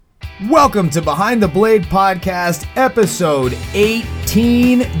Welcome to Behind the Blade Podcast, episode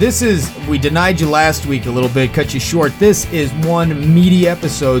 18. We denied you last week a little bit, cut you short. This is one meaty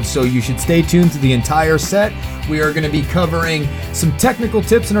episode, so you should stay tuned to the entire set. We are going to be covering some technical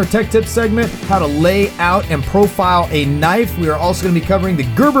tips in our Tech Tips segment, how to lay out and profile a knife. We are also going to be covering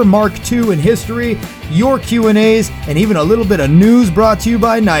the Gerber Mark II in history, your Q&As, and even a little bit of news brought to you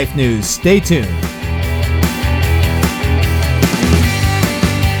by Knife News. Stay tuned.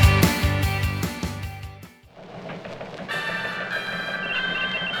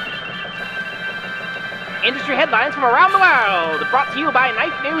 Industry headlines from around the world, brought to you by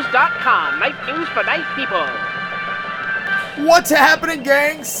KnifeNews.com. Knife news for knife people. What's happening,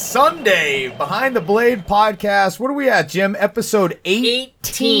 gang? Sunday, Behind the Blade Podcast. What are we at, Jim? Episode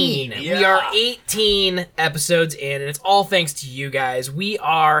 18. Yeah. We are 18 episodes in, and it's all thanks to you guys. We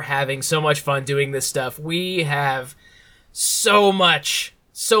are having so much fun doing this stuff. We have so much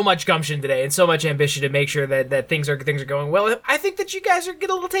gumption today and so much ambition to make sure that things are going well. I think that you guys are getting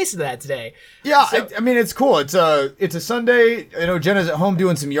a little taste of that today. Yeah, so, I mean, it's cool. It's a Sunday. I know Jenna's at home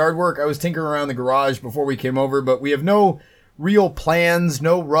doing some yard work. I was tinkering around the garage before we came over, but we have no real plans,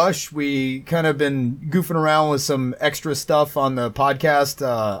 no rush. We kind of been goofing around with some extra stuff on the podcast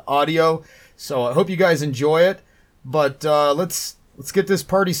audio, so I hope you guys enjoy it. But let's get this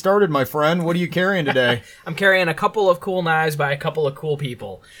party started, my friend. What are you carrying today? I'm carrying a couple of cool knives by a couple of cool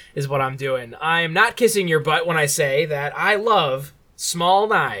people, is what I'm doing. I'm not kissing your butt when I say that I love small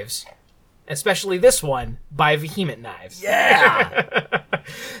knives, especially this one by Vehement Knives. Yeah!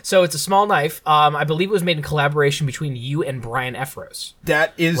 So it's a small knife. I believe it was made in collaboration between you and Brian Efros.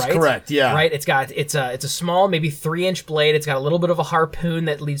 That is right? correct, yeah. Right? It's a small, maybe 3-inch blade. It's got a little bit of a harpoon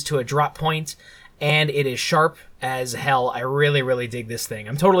that leads to a drop point. And it is sharp as hell. I really, really dig this thing.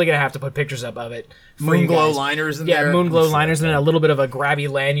 I'm totally going to have to put pictures up of it. Moonglow liners in there. Yeah, moonglow liners and then a little bit of a grabby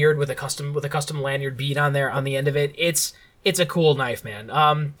lanyard with a custom lanyard bead on there on the end of it. It's a cool knife,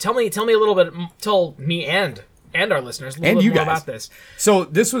 man. Tell me a little bit, tell me and our listeners a little bit more about this. So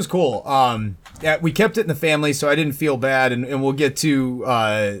this was cool. We kept it in the family, so I didn't feel bad, and we'll get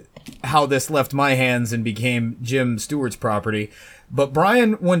to how this left my hands and became Jim Stewart's property. But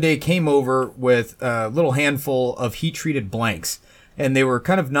Brian one day came over with a little handful of heat-treated blanks, and they were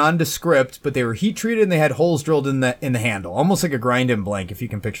kind of nondescript, but they were heat-treated and they had holes drilled in the handle, almost like a grind-in blank, if you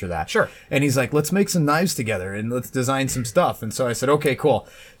can picture that. Sure. And he's like, let's make some knives together and let's design some stuff. And so I said, okay, cool.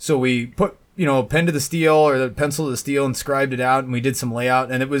 So we put, pen to the steel or the pencil to the steel and scribed it out, and we did some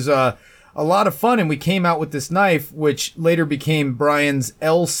layout, and it was a lot of fun, and we came out with this knife, which later became Brian's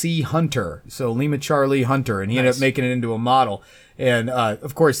LC Hunter, so Lima Charlie Hunter, and he ended up making it into a model. And,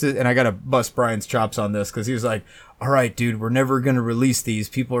 of course, and I got to bust Brian's chops on this because he was like, all right, dude, we're never going to release these.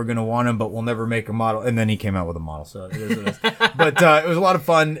 People are going to want them, but we'll never make a model. And then he came out with a model. So it is what it is. But it was a lot of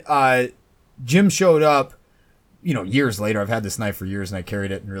fun. Jim showed up, years later. I've had this knife for years and I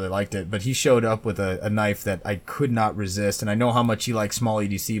carried it and really liked it. But he showed up with a knife that I could not resist. And I know how much he likes small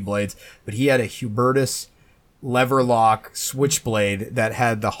EDC blades, but he had a Hubertus lever lock switchblade that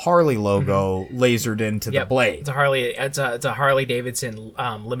had the Harley logo lasered into the blade. It's a Harley Davidson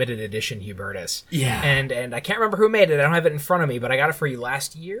limited edition Hubertus. Yeah. And I can't remember who made it. I don't have it in front of me, but I got it for you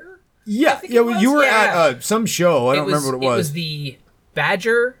last year. Yeah. You were at some show. I don't remember what it was. It was the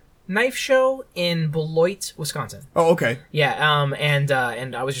Badger Knife Show in Beloit, Wisconsin. Oh, okay. Yeah, and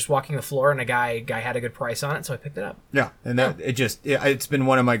I was just walking the floor, and a guy had a good price on it, so I picked it up. Yeah, and it's been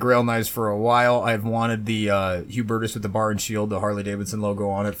one of my grail knives for a while. I've wanted the Hubertus with the bar and shield, the Harley Davidson logo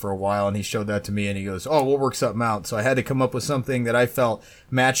on it for a while, and he showed that to me, and he goes, "Oh, we'll work something out." So I had to come up with something that I felt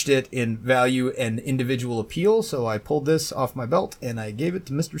matched it in value and individual appeal. So I pulled this off my belt, and I gave it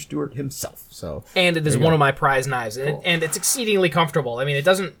to Mr. Stewart himself. So and it is one of my prized knives, cool. and it's exceedingly comfortable. I mean, it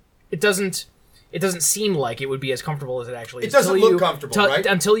doesn't seem like it would be as comfortable as it actually is. It doesn't look comfortable, right?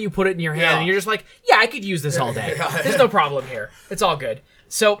 Until you put it in your hand and you're just like, yeah, I could use this all day. There's no problem here. It's all good.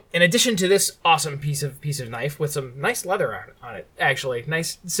 So, in addition to this awesome piece of knife with some nice leather on it, actually,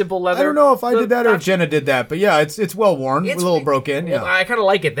 nice simple leather. I don't know if I did that or if Jenna did that, but yeah, it's well worn, a little broken. Yeah, I kind of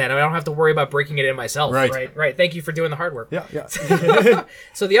like it then. I don't have to worry about breaking it in myself. Right. Thank you for doing the hard work. Yeah.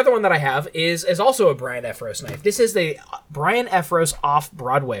 So the other one that I have is also a Brian Efros knife. This is the Brian Efros Off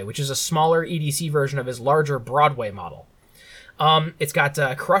Broadway, which is a smaller EDC version of his larger Broadway model. It's got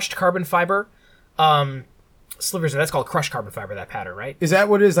crushed carbon fiber. Slivers, that's called crushed carbon fiber, that pattern, right? Is that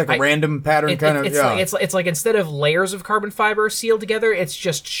what it is? Like a random pattern kind of? It's like instead of layers of carbon fiber sealed together, it's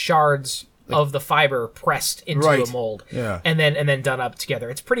just shards of the fiber pressed into a mold. Yeah. And then done up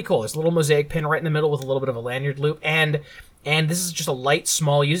together. It's pretty cool. There's a little mosaic pin right in the middle with a little bit of a lanyard loop. And And this is just a light,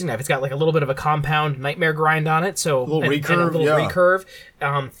 small using knife. It's got like a little bit of a compound nightmare grind on it, so little and recurve, a little yeah. recurve.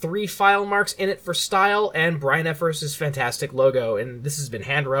 3 file marks in it for style, and Brian Efros' fantastic logo. And this has been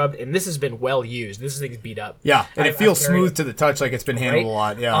hand rubbed, and this has been well used. This thing's beat up. Yeah, and it feels I've carried smooth it. to the touch, like it's been handled a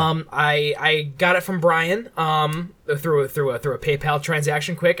lot. Yeah. I got it from Brian through a PayPal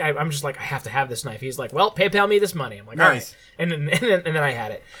transaction. Quick, I'm just like, I have to have this knife. He's like, well, PayPal me this money. I'm like, Nice. all right, and then I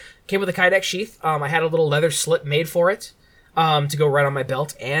had it. Came with a Kydex sheath. I had a little leather slip made for it to go right on my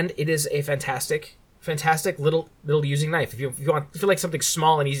belt, and it is a fantastic little using knife. If you feel like something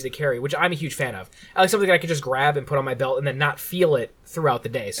small and easy to carry, which I'm a huge fan of. I like something that I could just grab and put on my belt and then not feel it throughout the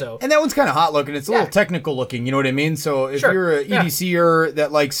day. So And that one's kind of hot looking. It's a little technical looking, you know what I mean? So if Sure. you're a Yeah. EDCer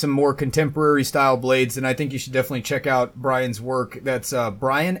that likes some more contemporary style blades, then I think you should definitely check out Brian's work. That's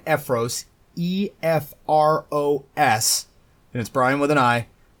Brian Efros, EFROS, and it's Brian with an I.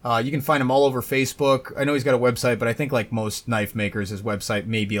 You can find him all over Facebook. I know he's got a website, but I think like most knife makers, his website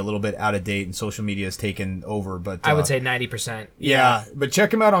may be a little bit out of date and social media has taken over. But I would say 90%. yeah, but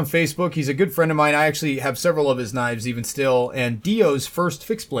check him out on Facebook. He's a good friend of mine. I actually have several of his knives even still. And Dio's first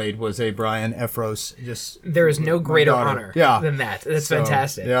fixed blade was a Brian Efros. Just There is no greater daughter. honor Yeah. than that. That's So,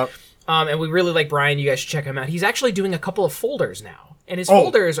 fantastic. Yep. And we really like Brian. You guys should check him out. He's actually doing a couple of folders now. And his Oh.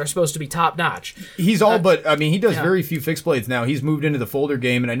 folders are supposed to be top notch. He's all but, I mean, he does yeah. very few fixed blades now. He's moved into the folder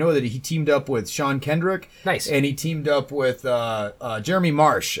game, and I know that he teamed up with Sean Kendrick. Nice. And he teamed up with Jeremy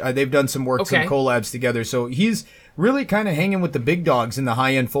Marsh. They've done some work, some Okay. collabs together. So he's really kind of hanging with the big dogs in the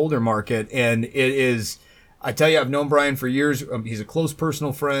high-end folder market, and it is... I tell you, I've known Brian for years. He's a close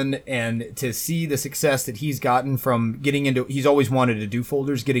personal friend, and to see the success that he's gotten from getting into, he's always wanted to do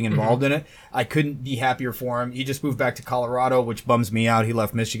folders, getting involved in it. I couldn't be happier for him. He just moved back to Colorado, which bums me out. He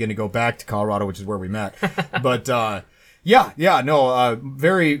left Michigan to go back to Colorado, which is where we met. But,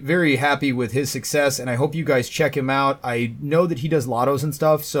 very, very happy with his success, and I hope you guys check him out. I know that he does lottos and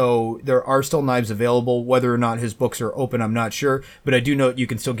stuff, so there are still knives available. Whether or not his books are open, I'm not sure, but I do know that you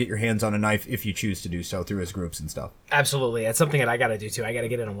can still get your hands on a knife if you choose to do so through his groups and stuff. Absolutely. That's something that I got to do too. I got to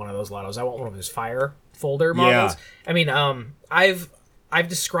get into one of those lottos. I want one of his fire folder models. Yeah. I mean, I've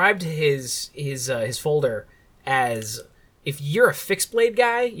described his folder as, if you're a fixed blade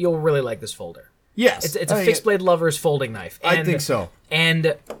guy, you'll really like this folder. Yes. It's a fixed blade lover's folding knife. I think so.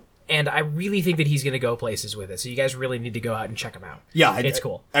 And I really think that he's going to go places with it. So you guys really need to go out and check him out. Yeah. It's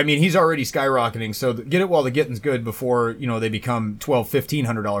cool. I mean, he's already skyrocketing, so get it while the getting's good before, they become $1,200,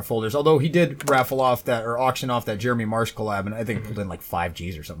 $1,500 folders. Although he did raffle off that, or auction off that Jeremy Marsh collab, and I think he pulled in like 5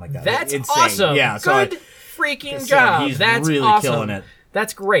 G's or something like that. That's Insane. awesome. Yeah. So Good freaking Just job. saying, he's That's really awesome. killing it.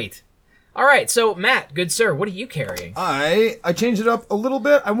 That's great. All right, so Matt, good sir, what are you carrying? I changed it up a little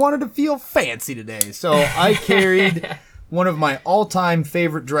bit. I wanted to feel fancy today, so I carried one of my all-time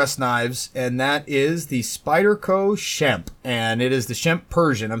favorite dress knives, and that is the Spyderco Shemp, and it is the Shemp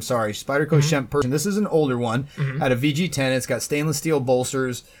Persian. I'm sorry, Spyderco Shemp Persian. This is an older one out of VG10. It's got stainless steel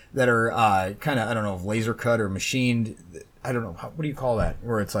bolsters that are kind of, I don't know, laser cut or machined. I don't know. What do you call that?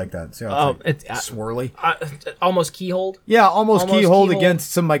 Where it's like that. See how it's like swirly? Almost keyhold. Yeah, almost keyhold keyhole.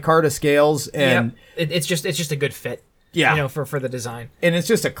 against some micarta scales, and It's just a good fit. Yeah. For the design. And it's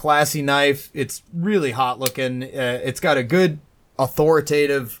just a classy knife. It's really hot looking. It's got a good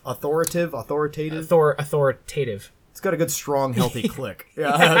authoritative. Authoritative. It's got a good, strong, healthy click.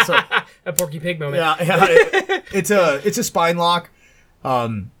 Yeah, so, A Porky Pig moment. it's a spine lock.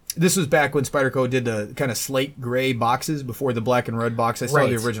 This was back when Spyderco did the kind of slate gray boxes before the black and red box. I saw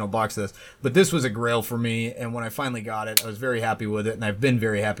the original box of this, but this was a grail for me. And when I finally got it, I was very happy with it, and I've been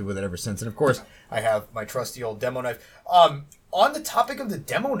very happy with it ever since. And of course, I have my trusty old demo knife. On the topic of the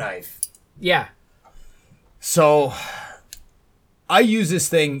demo knife, Yeah. so I use this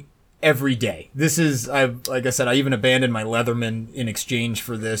thing every day. This is, like I said, I even abandoned my Leatherman in exchange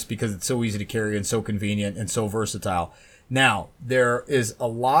for this because it's so easy to carry and so convenient and so versatile. Now, there is a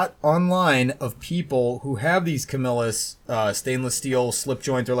lot online of people who have these Camillus stainless steel slip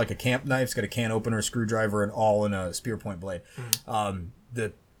joint. They're like a camp knife. It's got a can opener, a screwdriver, and all in a spear point blade. What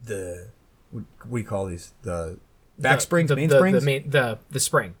do you call these? The back springs, main springs? The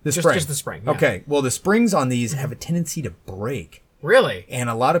spring. The Just the spring. Yeah. Okay. Well, the springs on these have a tendency to break. Really? And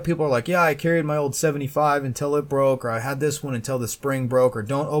a lot of people are like, yeah, I carried my old 75 until it broke, or I had this one until the spring broke, or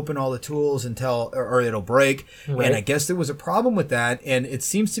don't open all the tools until, or it'll break. Right. And I guess there was a problem with that, and it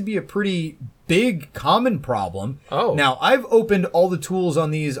seems to be a pretty big, common problem. Oh. Now, I've opened all the tools on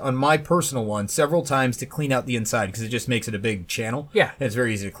these, on my personal one, several times to clean out the inside, because it just makes it a big channel. Yeah. And it's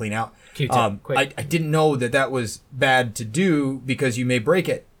very easy to clean out. Q-tip, quick. I didn't know that was bad to do, because you may break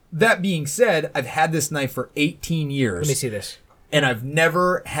it. That being said, I've had this knife for 18 years. Let me see this. and I've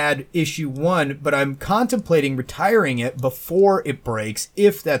never had issue 1, but I'm contemplating retiring it before it breaks,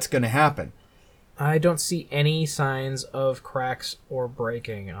 if that's going to happen. I don't see any signs of cracks or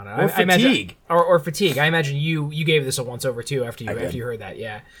breaking on it. Or fatigue. Or fatigue. I imagine you gave this a once over too after did. you heard that.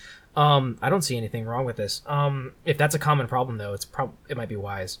 Yeah. I don't see anything wrong with this. If that's a common problem though, it might be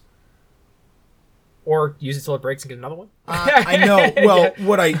wise. Or use it till it breaks and get another one. I know.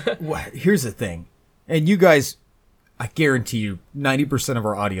 Well, here's the thing, and you guys, I guarantee you, 90% of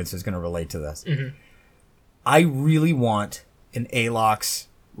our audience is going to relate to this. Mm-hmm. I really want an Alox.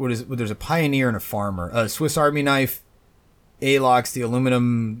 There's a Pioneer and a Farmer, a Swiss Army knife, Alox, the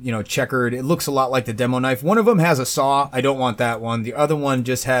aluminum, checkered. It looks a lot like the demo knife. One of them has a saw. I don't want that one. The other one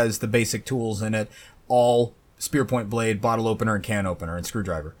just has the basic tools in it, all spear point blade, bottle opener, and can opener, and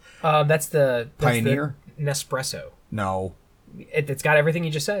screwdriver. That's the Pioneer? The Nespresso. No. It's got everything you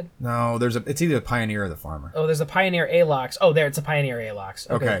just said. No, it's either the Pioneer or the Farmer. Oh, there's a Pioneer Alox. Oh, it's a Pioneer Alox.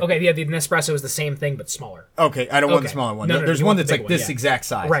 Okay, yeah, the Nespresso is the same thing but smaller. Okay, I don't want the smaller one. No, there's you one want that's the like big this one, yeah. exact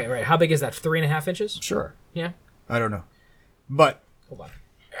size. Right. How big is that? 3.5 inches? Sure. Yeah. I don't know. But Hold on.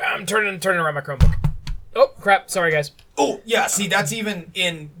 I'm turning around my Chromebook. Oh, crap. Sorry, guys. oh yeah, see that's even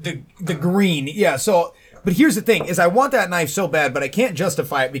in the green. Yeah, so but here's the thing is I want that knife so bad, but I can't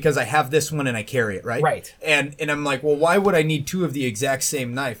justify it because I have this one and I carry it, right? Right. And I'm like, well, why would I need 2 of the exact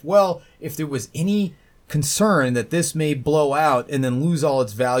same knife? Well, if there was any concern that this may blow out and then lose all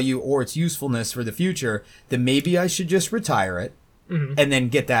its value or its usefulness for the future, then maybe I should just retire it and then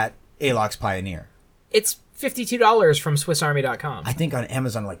get that Alox Pioneer. It's $52 from SwissArmy.com. I think on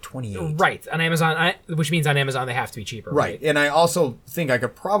Amazon like 28. Right. On Amazon, which means on Amazon they have to be cheaper. Right. And I also think I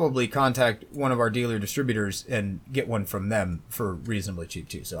could probably contact one of our dealer distributors and get one from them for reasonably cheap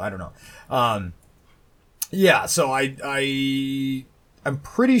too. So I don't know. Yeah. So I'm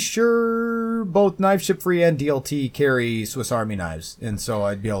pretty sure both Knife Ship Free and DLT carry Swiss Army knives, and so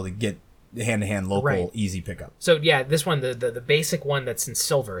I'd be able to get hand-to-hand local Right. easy pickup. So yeah, this one, the basic one that's in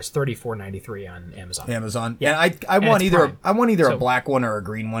silver is $34.93 on Amazon. Amazon. Yeah. And I want it's either prime. a So- black one or a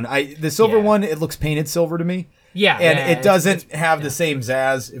green one. The silver Yeah. one, it looks painted silver to me. Yeah, And yeah, it doesn't have the same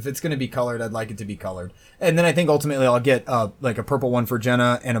zazz. If it's going to be colored, I'd like it to be colored. And then I think ultimately I'll get like a purple one for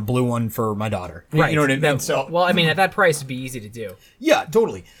Jenna and a blue one for my daughter. Right. You know what I mean? No, So well, I mean, at that price, it'd be easy to do. yeah,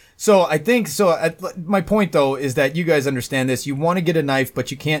 totally. So I think so. My point though is that you guys understand this. You want to get a knife, but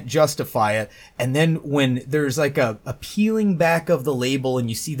you can't justify it. And then when there's like a peeling back of the label, and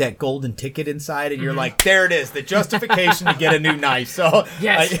you see that golden ticket inside, and you're like, "There it is, the justification to get a new knife." So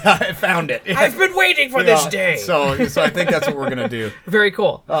Yes. I found it. I've been waiting for this day. So I think that's what we're gonna do. Very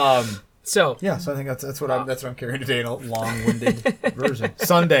cool. So Yeah. So I think that's what I'm carrying today in a long-winded version.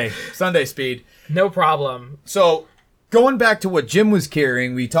 Sunday speed. no problem. So, going back to what Jim was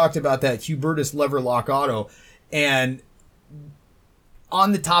carrying, we talked about that Hubertus lever lock auto, and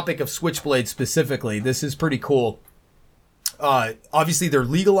on the topic of switchblades specifically, this is pretty cool. Obviously, they're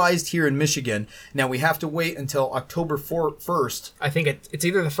legalized here in Michigan. Now, we have to wait until October 1st. I think it's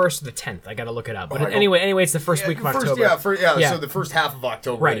either the 1st or the 10th. I got to look it up. But I don't- anyway, it's the first week of October. So the first half of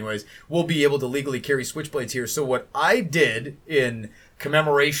October, Right. anyways, we'll be able to legally carry switchblades here. So what I did in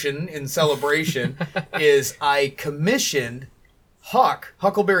commemoration, in celebration, is I commissioned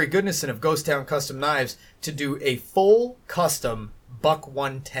Huckleberry Goodnesson of Ghost Town Custom Knives to do a full custom Buck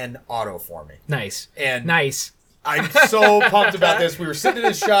 110 auto for me. Nice. And nice. I'm so pumped about this. We were sitting in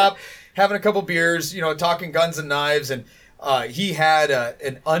his shop, having a couple beers, talking guns and knives, and he had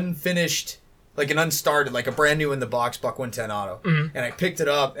an unfinished, like an unstarted, like a brand new in the box Buck 110 auto. And I picked it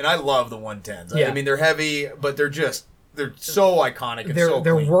up, and I love the 110s. Yeah. I mean, they're heavy, but they're so iconic and They're so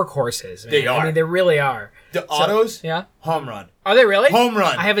they're clean. workhorses. Man. They are. I mean, they really are. The autos, Yeah. home run. Are they really? Home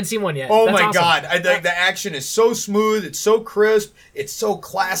run. I haven't seen one yet. Oh That's my awesome. God. The action is so smooth. It's so crisp. It's so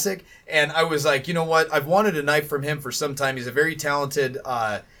classic. And I was like, you know what? I've wanted a knife from him for some time. He's a very talented,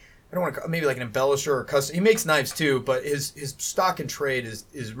 I don't want to, maybe like an embellisher or custom. He makes knives too, but his stock and trade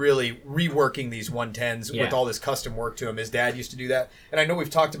is really reworking these 110s Yeah. with all this custom work to him. His dad used to do that. And I know we've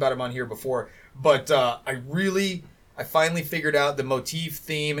talked about him on here before, but I finally figured out the motif,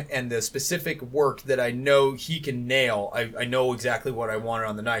 theme, and the specific work that I know he can nail. I know exactly what I wanted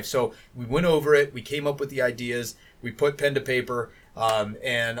on the knife. So we went over it. We came up with the ideas. We put pen to paper,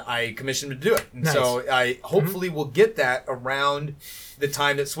 and I commissioned him to do it. And Nice. so I hopefully will get that around the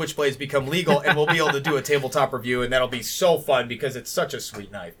time that Switchblades become legal, and we'll be able to do a tabletop review, and that'll be so fun because it's such a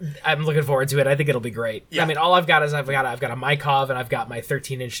sweet knife. I'm looking forward to it. I think it'll be great. Yeah. I mean, all I've got is I've got a Mykov and I've got my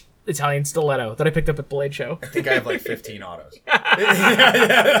 13-inch Italian stiletto that I picked up at Blade Show. I think I have like 15 autos.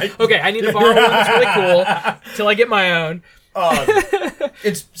 Okay, I need to borrow one that's really cool till I get my own.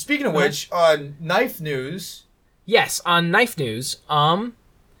 It's speaking of which, on Knife News, Yes, on Knife News, the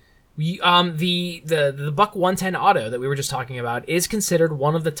Buck 110 Auto that we were just talking about is considered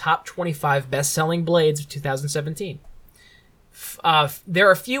one of the top 25 best-selling blades of 2017. There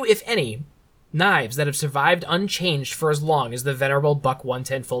are few, if any, knives that have survived unchanged for as long as the venerable Buck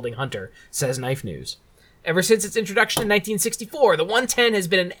 110 Folding Hunter, says Knife News. Ever since its introduction in 1964, the 110 has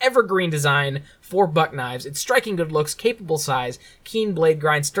been an evergreen design for buck knives. Its striking good looks, capable size, keen blade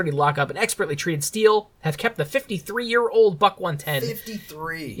grind, sturdy lockup, and expertly treated steel have kept the 53-year-old Buck 110...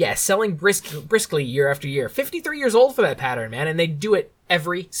 53. Yeah, selling briskly year after year. 53 years old for that pattern, man, and they do it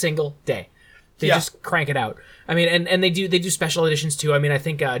every single day. They just crank it out. I mean, and they do special editions too. I mean, I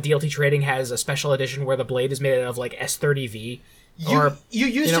think DLT Trading has a special edition where the blade is made out of like S30V. You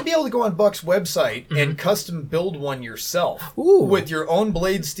used to be able to go on Buck's website and custom build one yourself. Ooh. With your own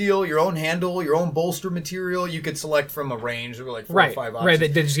blade steel, your own handle, your own bolster material. You could select from a range. There were like 4 or 5 options. Right, they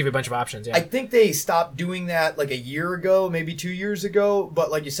just give you a bunch of options, yeah. I think they stopped doing that like a year ago, maybe 2 years ago. But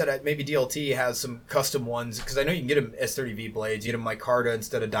like you said, maybe DLT has some custom ones. Because I know you can get them S30V blades. You get them micarta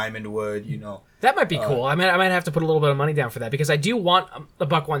instead of diamond wood, you know. That might be cool. I might have to put a little bit of money down for that. Because I do want a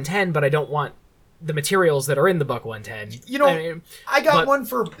Buck 110, but I don't want the materials that are in the Buck 110. You know, I got one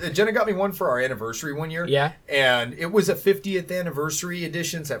for... Jenna got me one for our anniversary one year. Yeah. And it was a 50th anniversary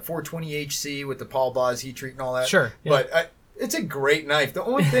edition. It's at 420 HC with the Paul Boz heat treat and all that. Sure. Yeah. But it's a great knife. The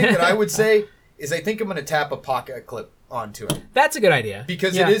only thing that I would say is I think I'm going to tap a pocket clip onto it. That's a good idea.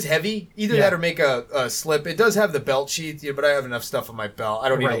 Because it is heavy. Either that or make a slip. It does have the belt sheath, but I have enough stuff on my belt. I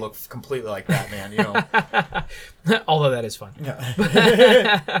don't need to look completely like Batman, you know. Although that is fun.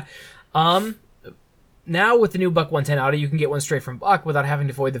 Yeah. Now, with the new Buck 110 Auto, you can get one straight from Buck without having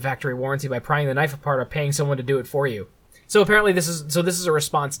to void the factory warranty by prying the knife apart or paying someone to do it for you. So apparently this is a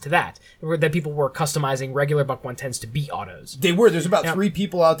response to that people were customizing regular Buck 110s to be autos. They were. There's about 3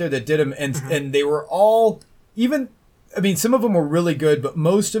 people out there that did them, and they were all, even, I mean, some of them were really good, but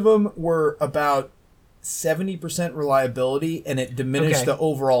most of them were about 70% reliability, and it diminished the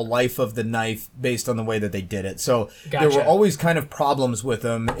overall life of the knife based on the way that they did it. So there were always kind of problems with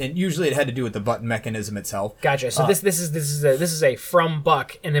them, and usually it had to do with the button mechanism itself. Gotcha. So this is a from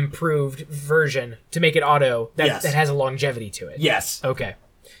Buck, an improved version to make it auto that has a longevity to it. Yes. Okay.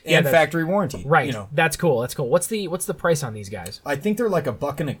 And factory warranty. Right. You know. That's cool. That's cool. What's the price on these guys? I think they're like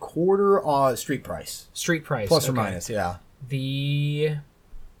 $1.25 street price. Street price. Plus or minus, yeah. The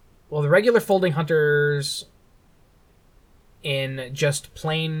regular Folding Hunters in just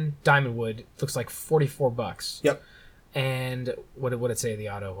plain diamond wood looks like $44. Yep. And what did it say the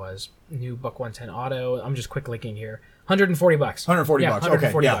auto was? New Buck 110 Auto. I'm just quick linking here. $140. $140. Yeah, $140.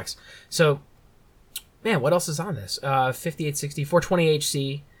 Okay, yeah. So, man, what else is on this? 5860, 420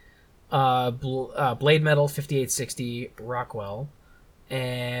 HC, blade metal 5860 Rockwell,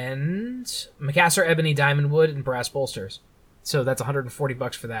 and Macassar ebony diamond wood and brass bolsters. So that's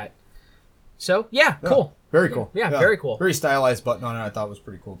 $140 for that. So yeah, cool. Very cool. Yeah, very cool. Very stylized button on it. I thought was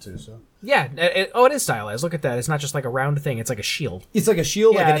pretty cool too. So yeah, it is stylized. Look at that. It's not just like a round thing. It's like a shield. It's like a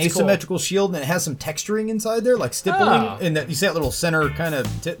shield, like an asymmetrical shield, and it has some texturing inside there, like stippling. And that you see that little center kind of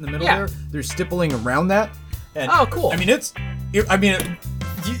tit in the middle there. There's stippling around that. And, cool. I mean, you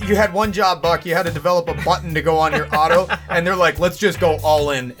had one job, Buck. You had to develop a button to go on your auto, and they're like, let's just go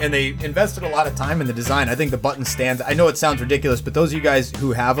all in. And they invested a lot of time in the design. I think the button stands. I know it sounds ridiculous, but those of you guys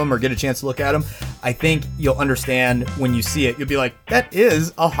who have them or get a chance to look at them, I think you'll understand when you see it. You'll be like, that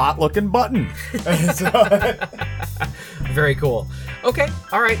is a hot-looking button. Very cool. Okay,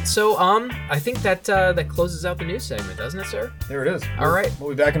 all right. So, I think that closes out the news segment, doesn't it, sir? There it is. All right.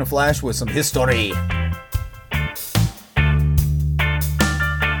 We'll be back in a flash with some history.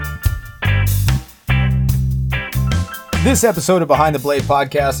 This episode of Behind the Blade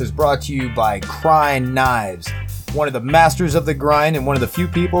podcast is brought to you by Crine Knives, one of the masters of the grind and one of the few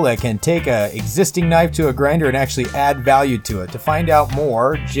people that can take a existing knife to a grinder and actually add value to it. To find out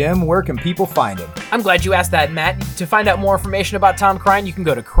more, Jim, where can people find him? I'm glad you asked that, Matt. To find out more information about Tom Crine, you can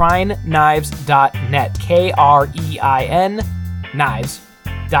go to crineknives.net, K-R-E-I-N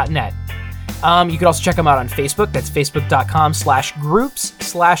knives.net. You can also check him out on Facebook. That's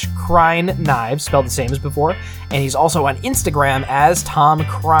facebook.com/groups/Crine Knives, spelled the same as before. And he's also on Instagram as Tom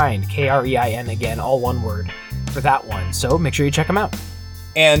Crine, K-R-E-I-N, again, all one word for that one. So make sure you check him out.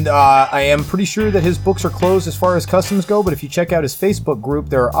 And I am pretty sure that his books are closed as far as customs go, but if you check out his Facebook group,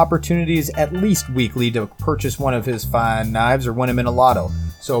 there are opportunities at least weekly to purchase one of his fine knives or win him in a lotto.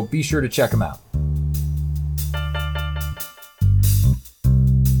 So be sure to check him out.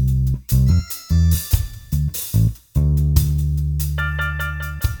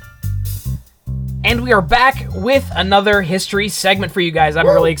 And And we are back with another history segment for you guys. I'm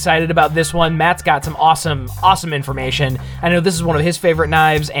really excited about this one. Matt's got some awesome information. I know this is one of his favorite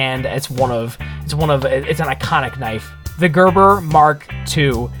knives, and it's an iconic knife. The Gerber Mark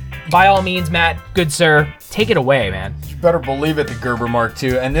II. By all means, Matt, good sir, take it away, man. You better believe it, the Gerber Mark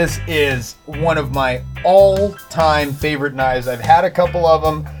II. And this is one of my all-time favorite knives. I've had a couple of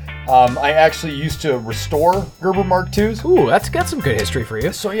them. I actually used to restore Gerber Mark IIs. Ooh, that's got some good history for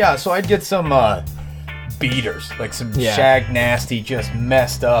you. So I'd get some beaters, like some shag nasty, just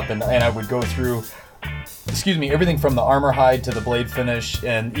messed up, and I would go through, everything from the armor hide to the blade finish,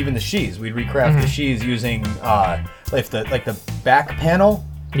 and even the sheaths. We'd recraft the sheaths using like the back panel.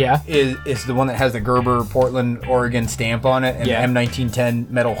 Yeah. Is the one that has the Gerber Portland, Oregon stamp on it, and the M1910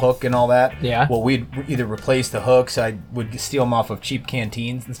 metal hook and all that. Yeah. Well, we'd either replace the hooks. I would steal them off of cheap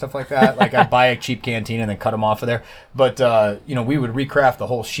canteens and stuff like that. Like I'd buy a cheap canteen and then cut them off of there. But we would recraft the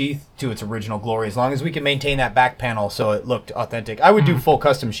whole sheath to its original glory as long as we could maintain that back panel so it looked authentic. I would do full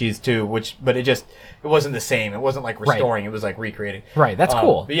custom sheaths too, but it wasn't the same. It wasn't like restoring. It was like recreating. Right. That's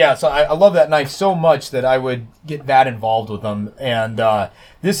cool. But yeah, so I love that knife so much that I would get that involved with them. And I'm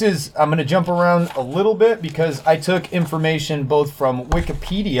going to jump around a little bit because I took information both from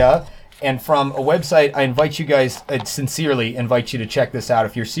Wikipedia and from a website. I sincerely invite you to check this out.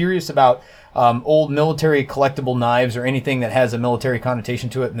 If you're serious about old military collectible knives or anything that has a military connotation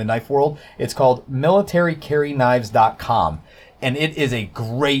to it in the knife world, it's called militarycarryknives.com. And it is a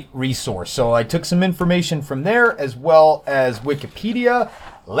great resource. So I took some information from there as well as Wikipedia.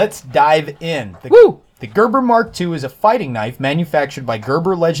 Let's dive in. The Gerber Mark II is a fighting knife manufactured by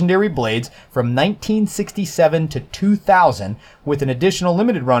Gerber Legendary Blades from 1967 to 2000 with an additional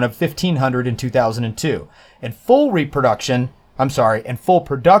limited run of 1,500 in 2002. And full production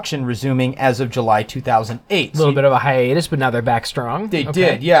resuming as of July 2008. A little bit of a hiatus, but now they're back strong. They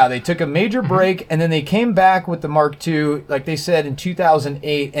did, yeah. They took a major break, and then they came back with the Mark II, like they said, in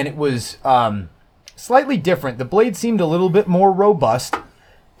 2008, and it was slightly different. The blade seemed a little bit more robust.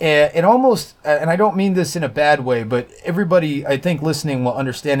 It almost, and I don't mean this in a bad way, but everybody, I think, listening will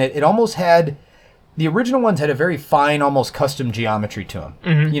understand it. It almost had, the original ones had a very fine, almost custom geometry to them.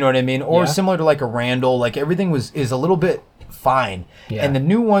 Mm-hmm. You know what I mean? Or similar to like a Randall, like everything is a little bit fine. Yeah. And the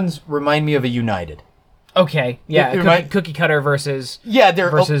new ones remind me of a United. Okay, yeah, cookie cutter versus... Yeah, they're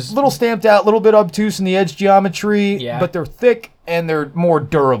a little stamped out, a little bit obtuse in the edge geometry, but they're thick and they're more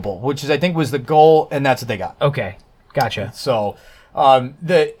durable, which I think was the goal, and that's what they got. Okay, gotcha. So...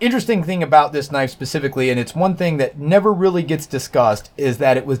 the interesting thing about this knife specifically, and it's one thing that never really gets discussed, is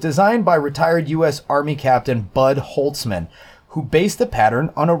that it was designed by retired U.S. Army Captain Bud Holtzman, who based the pattern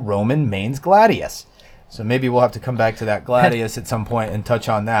on a Roman Mainz Gladius. So maybe we'll have to come back to that Gladius at some point and touch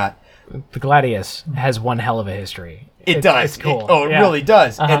on that. The Gladius has one hell of a history. It does. It's cool. It really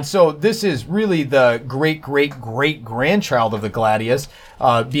does. Uh-huh. And so this is really the great-great-great-grandchild of the Gladius,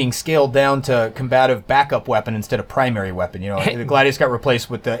 being scaled down to combative backup weapon instead of primary weapon. You know, the Gladius got replaced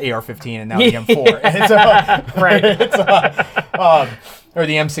with the AR-15 and now the M4. Right. Or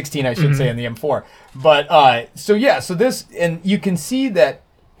the M16, I should say, and the M4. But, so this, and you can see that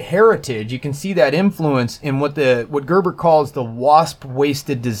heritage, you can see that influence in what Gerber calls the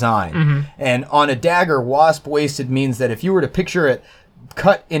wasp-waisted design. And on a dagger, wasp-waisted means that if you were to picture it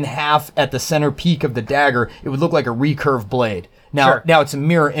cut in half at the center peak of the dagger, it would look like a recurved blade. Now it's a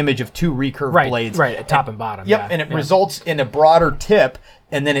mirror image of two recurved blades. Right, at top and bottom. Yep, and it results in a broader tip,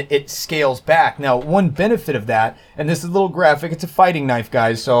 and then it scales back. Now, one benefit of that, and this is a little graphic, it's a fighting knife,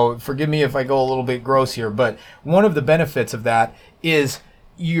 guys, so forgive me if I go a little bit gross here, but one of the benefits of that is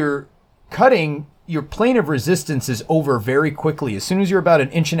you're cutting, your plane of resistance is over very quickly. As soon as you're about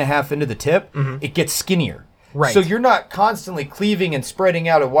 1.5 inches into the tip, it gets skinnier. Right. So you're not constantly cleaving and spreading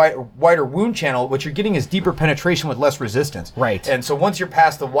out a wider wound channel. What you're getting is deeper penetration with less resistance. Right. And so once you're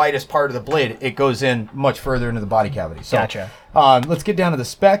past the widest part of the blade, it goes in much further into the body cavity. So, gotcha. Let's get down to the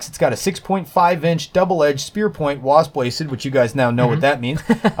specs. It's got a 6.5-inch double-edged spear point wasp-waisted, which you guys now know what that means,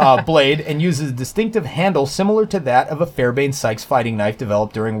 blade, and uses a distinctive handle similar to that of a Fairbairn-Sykes fighting knife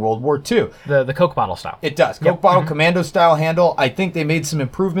developed during World War II. The Coke bottle style. It does. Coke bottle commando-style handle. I think they made some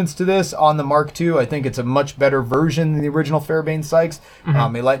improvements to this on the Mark II. I think it's a much better version than the original Fairbairn-Sykes.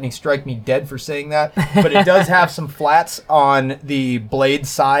 May lightning strike me dead for saying that, but it does have some flats on the blade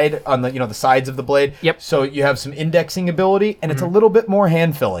side, on the sides of the blade. Yep. So you have some indexing ability, and it's a little bit more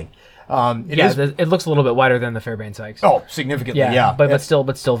hand filling. It looks a little bit wider than the Fairbairn-Sykes. Oh, significantly, yeah. But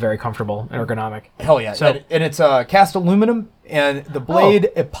still very comfortable and ergonomic. Hell yeah. So, and it's cast aluminum, and the blade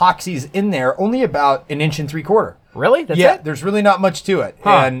epoxies in there only about 1.75 inches. Really? That's it? There's really not much to it.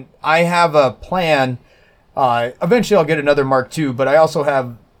 Huh. And I have a plan. Eventually I'll get another Mark II, but I also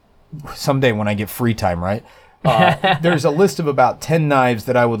have someday when I get free time, right? There's a list of about 10 knives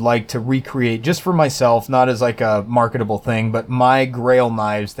that I would like to recreate just for myself, not as like a marketable thing, but my grail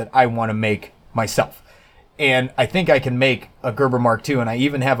knives that I want to make myself. And I think I can make a Gerber Mark II, and I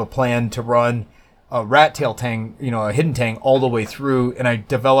even have a plan to run a rat tail tang, a hidden tang all the way through, and I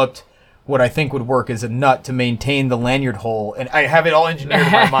developed what I think would work as a nut to maintain the lanyard hole, and I have it all engineered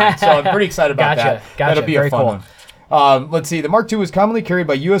in my mind, so I'm pretty excited about that. That'll be a fun one. Let's see. The Mark II was commonly carried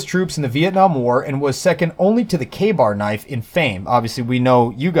by U.S. troops in the Vietnam War and was second only to the K-bar knife in fame. Obviously,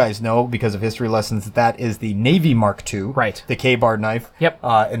 you guys know, because of history lessons, that is the Navy Mark II. Right. The K-bar knife. Yep.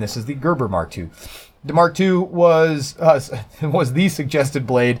 And this is the Gerber Mark II. The Mark II was the suggested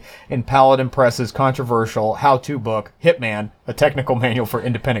blade in Paladin Press's controversial how-to book, Hitman, a technical manual for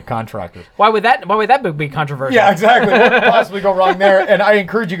independent contractors. Why would that book be controversial? Yeah, exactly. What could possibly go wrong there? And I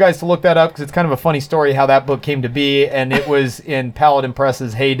encourage you guys to look that up because it's kind of a funny story how that book came to be, and it was in Paladin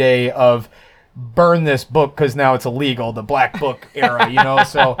Press's heyday of burn this book because now it's illegal, the Black Book era,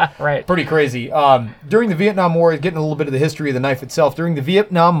 so right. Pretty crazy. During the Vietnam War, getting a little bit of the history of the knife itself, during the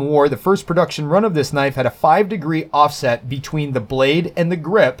Vietnam War, the first production run of this knife had a 5-degree offset between the blade and the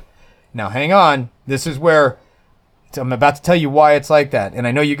grip. Now, hang on. This is where I'm about to tell you why it's like that. And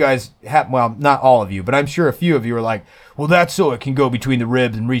I know you guys have, well, not all of you, but I'm sure a few of you are like, well, that's so it can go between the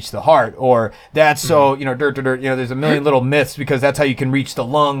ribs and reach the heart. Or that's so, there's a million little myths because that's how you can reach the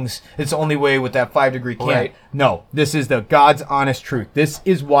lungs. It's the only way with that 5-degree can't. Right. No, this is the God's honest truth. This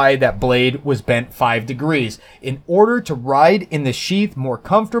is why that blade was bent 5 degrees. In order to ride in the sheath more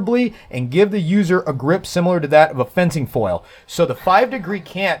comfortably and give the user a grip similar to that of a fencing foil. So the 5-degree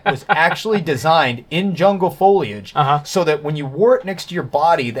cant was actually designed in jungle foliage so that when you wore it next to your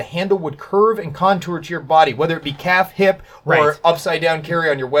body, the handle would curve and contour to your body, whether it be calf, hip, or right. upside down carry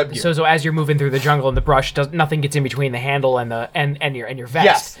on your web gear. So as you're moving through the jungle and the brush, nothing gets in between the handle and your vest.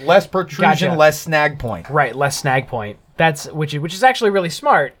 Yes, less protrusion, Gotcha. less snag point. Right, less snag point. Which is actually really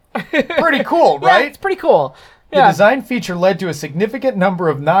smart. Pretty cool, Yeah, right? it's pretty cool. The Yeah. design feature led to a significant number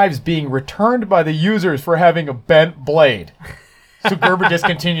of knives being returned by the users for having a bent blade. So Gerber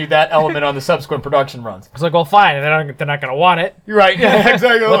discontinued that element on the subsequent production runs. It's like, well, fine. They're not going to want it. You're right. Yeah,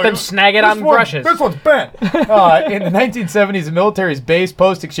 exactly. Let them snag it on brushes. This one's bent. In the 1970s, the military's base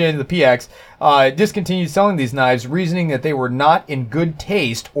post exchange, the PX, discontinued selling these knives, reasoning that they were not in good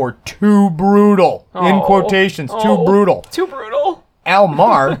taste or too brutal. In quotations, too brutal. Too brutal. Al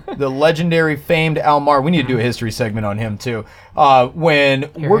Mar, the legendary famed Al Mar, we need to do a history segment on him too. When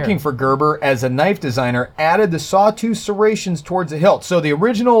working for Gerber as a knife designer, added the sawtooth serrations towards the hilt. So the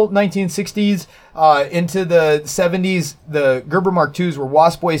original 1960s into the 70s, the Gerber Mark IIs were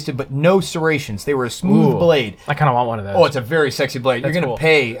wasp waisted, but no serrations. They were a smooth blade. I kind of want one of those. Oh, it's a very sexy blade. You're going to cool.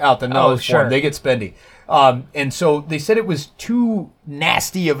 pay out the nose for sure. them. They get spendy. And so they said it was too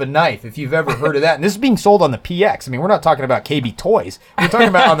nasty of a knife, if you've ever heard of that. And this is being sold on the PX. I mean, we're not talking about KB Toys. We're talking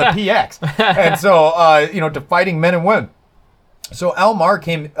about on the PX. And so, to fighting men and women. So Al Mar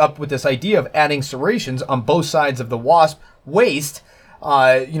came up with this idea of adding serrations on both sides of the wasp waist,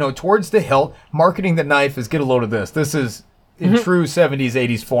 towards the hilt, marketing the knife as, get a load of this. This is in true 70s,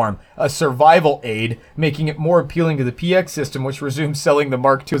 80s form, a survival aid, making it more appealing to the PX system, which resumed selling the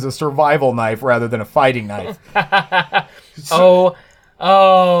Mark II as a survival knife rather than a fighting knife. So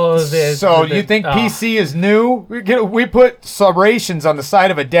you think PC is new? We put serrations on the side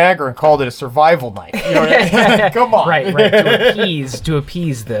of a dagger and called it a survival knife. You know what I mean? Come on. Right, to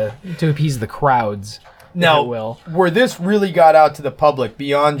appease the crowds. Now, will. where this really got out to the public,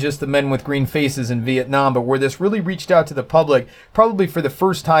 beyond just the men with green faces in Vietnam, but where this really reached out to the public, probably for the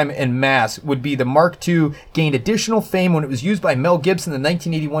first time en masse, would be the Mark II gained additional fame when it was used by Mel Gibson in the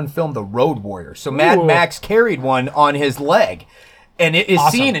 1981 film The Road Warrior. So Mad Max carried one on his leg. And it is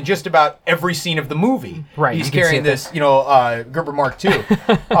seen in just about every scene of the movie. Right. He's carrying this, Gerber Mark II.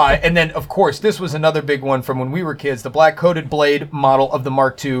 And then, of course, this was another big one from when we were kids. The black-coated blade model of the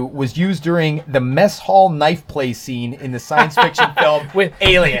Mark II was used during the mess hall knife play scene in the science fiction film with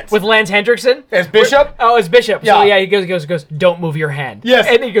Aliens. With Lance Hendrickson? As Bishop? As Bishop. Yeah. So, yeah, he goes, don't move your hand. Yes.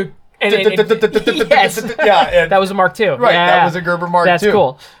 And he goes, yes. Yeah. That was a Mark II. Right, that was a Gerber Mark II. That's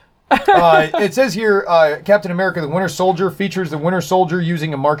cool. It says here, Captain America: The Winter Soldier features the Winter Soldier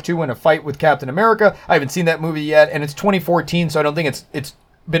using a Mark II in a fight with Captain America. I haven't seen that movie yet, and it's 2014, so I don't think it's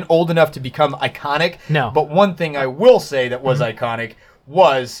been old enough to become iconic. No. But one thing I will say that was iconic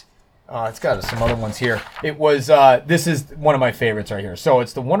was It's got some other ones here. It was, this is one of my favorites right here. So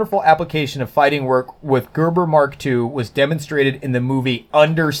it's the wonderful application of fighting work with Gerber Mark II was demonstrated in the movie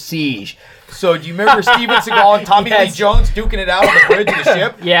Under Siege. So do you remember Steven Seagal and Tommy Lee Jones duking it out on the bridge of the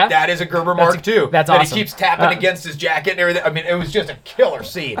ship? Yeah. That is a Gerber Mark II. That's that awesome. He keeps tapping against his jacket and everything. I mean, it was just a killer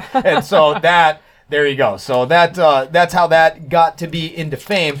scene. And so that... There you go. So that's how that got to be into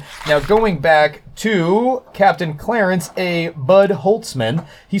fame. Now going back to Captain Clarence A. Bud Holtzman,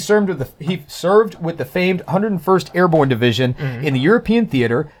 he served with the famed 101st Airborne Division in the European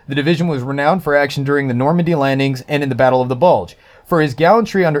theater. The division was renowned for action during the Normandy landings and in the Battle of the Bulge. For his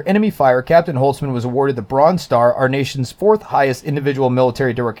gallantry under enemy fire, Captain Holtzman was awarded the Bronze Star, our nation's 4th highest individual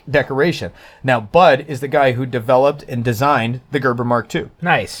military decoration. Now, Bud is the guy who developed and designed the Gerber Mark II.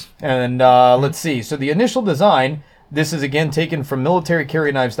 Nice. And let's see. So the initial design, this is again taken from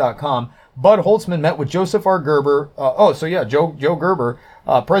militarycarryknives.com. Bud Holtzman met with Joseph R. Gerber. Joe Gerber,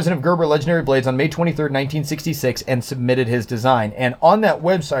 president of Gerber Legendary Blades, on May 23rd, 1966, and submitted his design. And on that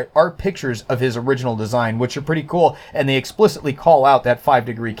website are pictures of his original design, which are pretty cool. And they explicitly call out that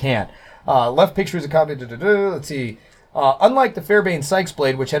 5-degree cant. Left picture is a copy. Let's see. Unlike the Fairbairn Sykes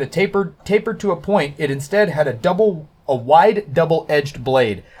blade, which had a tapered to a point, it instead had a wide double-edged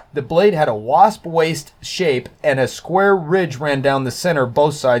blade. The blade had a wasp waist shape and a square ridge ran down the center,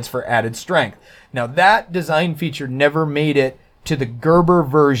 both sides, for added strength. Now that design feature never made it to the Gerber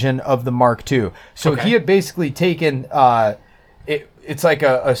version of the Mark II. So he had basically taken, it's like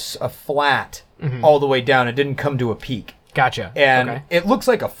a flat all the way down. It didn't come to a peak. Gotcha. And it looks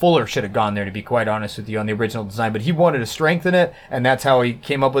like a Fuller should have gone there, to be quite honest with you, on the original design. But he wanted to strengthen it, and that's how he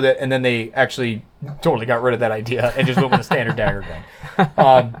came up with it. And then they actually totally got rid of that idea and just went with a standard dagger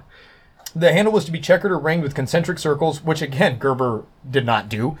gun. The handle was to be checkered or ringed with concentric circles, which, again, Gerber did not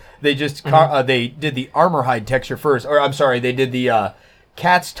do. They just they did the armor hide texture first. Or, I'm sorry, they did the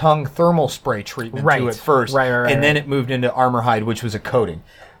cat's tongue thermal spray treatment to it first. And then it moved into armor hide, which was a coating.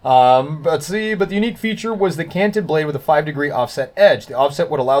 But the unique feature was the canted blade with a 5-degree offset edge. The offset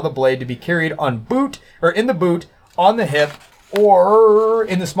would allow the blade to be carried in the boot, on the hip, or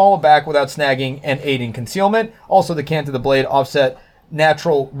in the small of back without snagging and aiding concealment. Also, the cant of the blade offset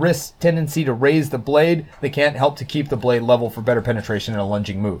natural wrist tendency to raise the blade. The cant helped to keep the blade level for better penetration in a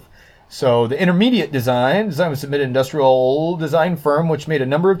lunging move. So the intermediate design was submitted to industrial design firm, which made a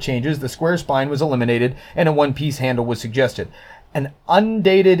number of changes. The square spine was eliminated and a one-piece handle was suggested. An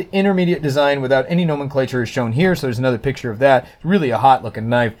undated intermediate design without any nomenclature is shown here, so there's another picture of that. Really a hot-looking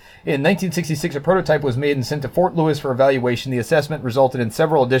knife. In 1966, a prototype was made and sent to Fort Lewis for evaluation. The assessment resulted in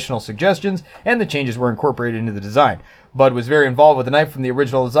several additional suggestions, and the changes were incorporated into the design. Bud was very involved with the knife from the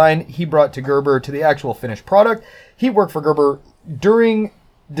original design. He brought to Gerber to the actual finished product. He worked for Gerber during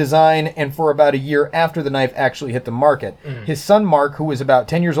design and for about a year after the knife actually hit the market. His son Mark, who was about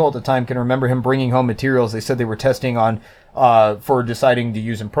 10 years old at the time, can remember him bringing home materials they said they were testing on for deciding to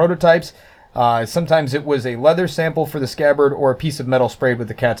use in prototypes. Sometimes it was a leather sample for the scabbard or a piece of metal sprayed with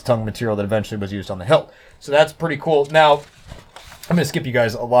the cat's tongue material that eventually was used on the hilt. So that's pretty cool. Now, I'm going to skip you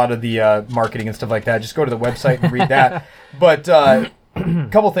guys a lot of the marketing and stuff like that. Just go to the website and read that. But a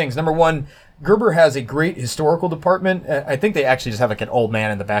couple things. Number one, Gerber has a great historical department. I think they actually just have like an old man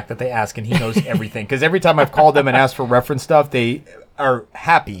in the back that they ask, and he knows everything. Because every time I've called them and asked for reference stuff, they are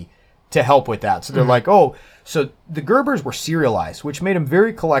happy to help with that. So they're like, oh, so the Gerbers were serialized, which made them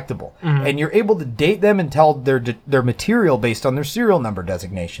very collectible. And you're able to date them and tell their material based on their serial number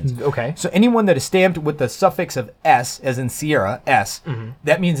designations. Okay. So anyone that is stamped with the suffix of S, as in Sierra, S,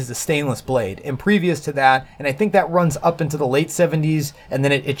 that means it's a stainless blade. And previous to that, and I think that runs up into the late 70s, and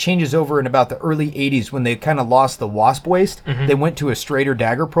then it changes over in about the early 80s when they kind of lost the wasp waist. They went to a straighter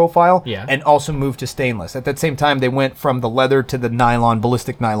dagger profile and also moved to stainless. At that same time, they went from the leather to the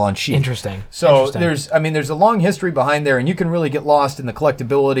ballistic nylon sheath. Interesting. So there's a long history behind there, and you can really get lost in the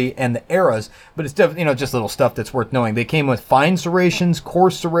collectability and the eras, but it's definitely, just little stuff that's worth knowing. They came with fine serrations,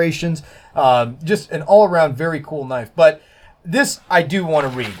 coarse serrations, just an all-around very cool knife. But this I do want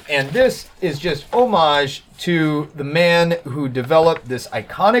to read, and this is just homage to the man who developed this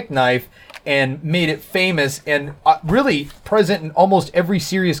iconic knife and made it famous and really present in almost every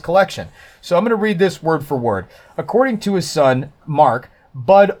serious collection. So I'm going to read this word for word. According to his son, Mark,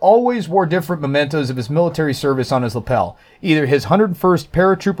 Bud always wore different mementos of his military service on his lapel, either his 101st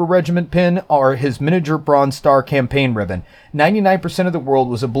Paratrooper Regiment pin or his miniature Bronze Star campaign ribbon. 99% of the world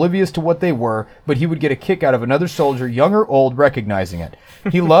was oblivious to what they were, but he would get a kick out of another soldier, young or old, recognizing it.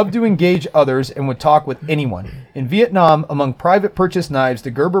 He loved to engage others and would talk with anyone. In Vietnam, among private purchase knives,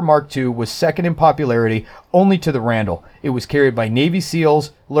 the Gerber Mark II was second in popularity only to the Randall. It was carried by Navy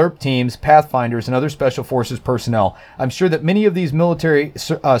SEALs, LRP teams, Pathfinders, and other Special Forces personnel. I'm sure that many of these military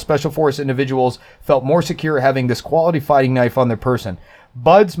Special Force individuals felt more secure having this quality fighting knife on their person.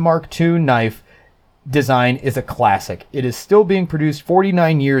 Bud's Mark II knife design is a classic. It is still being produced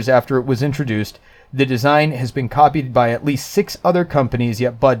 49 years after it was introduced. The design has been copied by at least 6 other companies,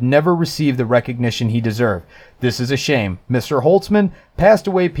 yet Bud never received the recognition he deserved. This is a shame. Mr. Holtzman passed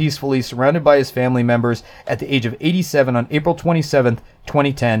away peacefully, surrounded by his family members, at the age of 87 on April 27th,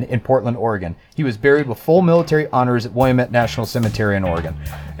 2010, in Portland, Oregon. He was buried with full military honors at Willamette National Cemetery in Oregon.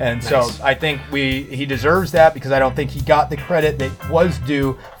 And so I think he deserves that, because I don't think he got the credit that was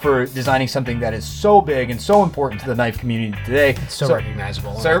due for designing something that is so big and so important to the knife community today. It's so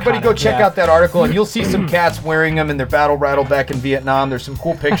recognizable. So everybody go check out that article, and you'll see some cats wearing them in their battle rattle back in Vietnam. There's some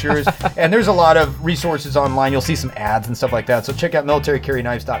cool pictures, and there's a lot of resources online. You'll see some ads and stuff like that. So check out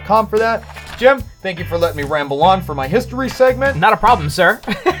militarycarryknives.com for that. Jim, thank you for letting me ramble on for my history segment. Not a problem, sir.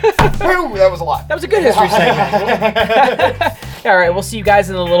 Whew, that was a lot. That was a good history segment. All right, we'll see you guys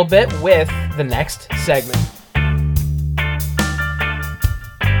in a little bit with the next segment.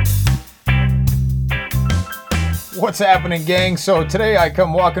 What's happening, gang? So today I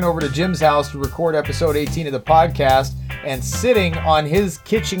come walking over to Jim's house to record episode 18 of the podcast, and sitting on his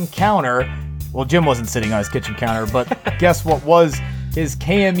kitchen counter, well, Jim wasn't sitting on his kitchen counter, but guess what was his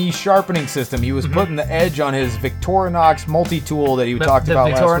KME sharpening system? He was putting the edge on his Victorinox multi-tool that he talked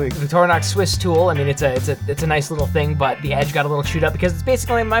about last week. Victorinox Swiss tool. I mean, it's a nice little thing, but the edge got a little chewed up because it's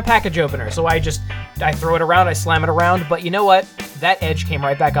basically my package opener. So I throw it around, I slam it around, but you know what? That edge came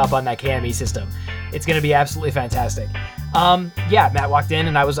right back up on that KME system. It's going to be absolutely fantastic. Matt walked in,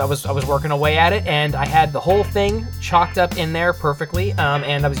 and I was working away at it, and I had the whole thing chalked up in there perfectly,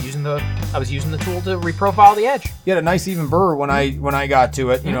 and I was using the tool to reprofile the edge. You had a nice even burr when I got to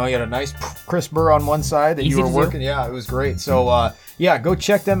it. You know, you had a nice crisp burr on one side that you were working. Yeah, it was great. So go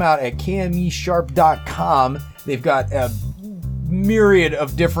check them out at kmesharp.com. They've got a myriad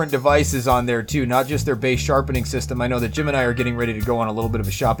of different devices on there too, not just their base sharpening system. I know that Jim and I are getting ready to go on a little bit of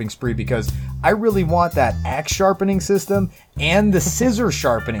a shopping spree, because I really want that axe sharpening system and the scissor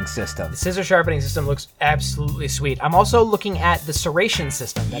sharpening system. The scissor sharpening system looks absolutely sweet. I'm also looking at the serration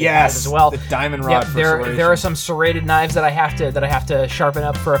system that it has as well. The diamond rod for serration. There are some serrated knives that I have to sharpen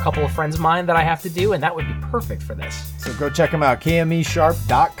up for a couple of friends of mine that I have to do, and that would be perfect for this. So go check them out,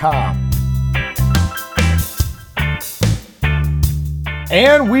 kmesharp.com.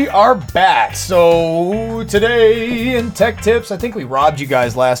 And we are back. So today in Tech Tips, I think we robbed you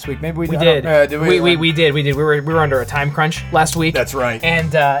guys last week. Maybe we did. We did. We were under a time crunch last week. That's right.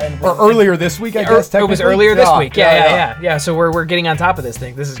 And earlier this week, I guess. It was earlier this week. Yeah. So we're getting on top of this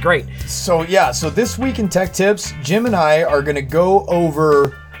thing. This is great. So this week in Tech Tips, Jim and I are going to go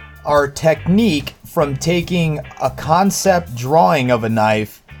over our technique from taking a concept drawing of a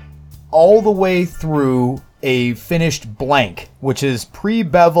knife all the way through a finished blank, which is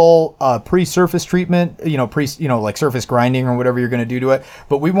pre-bevel, pre-surface treatment, like surface grinding or whatever you're going to do to it.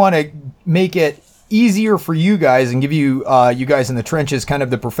 But we want to make it easier for you guys and give you guys in the trenches kind of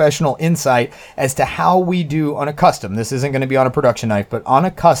the professional insight as to how we do on a custom. This isn't going to be on a production knife, but on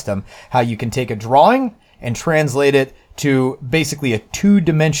a custom, how you can take a drawing and translate it to basically a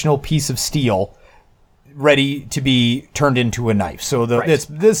 2-dimensional piece of steel ready to be turned into a knife. So this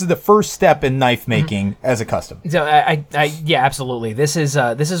is the first step in knife making as a custom. So absolutely. This is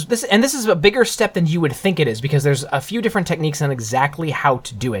a bigger step than you would think it is, because there's a few different techniques on exactly how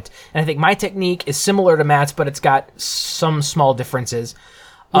to do it. And I think my technique is similar to Matt's, but it's got some small differences.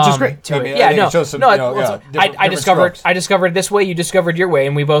 Which is great. I discovered this way, you discovered your way,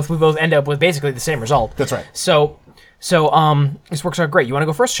 and we both end up with basically the same result. That's right. So this works out great. You want to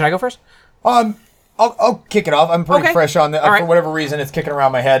go first? Should I go first? I'll kick it off. I'm pretty fresh on that. Right. For whatever reason, it's kicking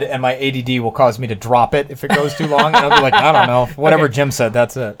around my head, and my ADD will cause me to drop it if it goes too long. And I'll be like, I don't know. Whatever Jim said,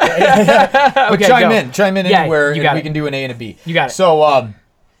 that's it. But chime in anywhere, and we can do an A and a B. You got it.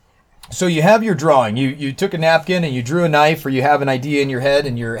 So you have your drawing. You took a napkin and you drew a knife, or you have an idea in your head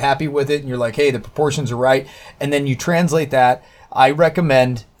and you're happy with it, and you're like, hey, the proportions are right. And then you translate that. I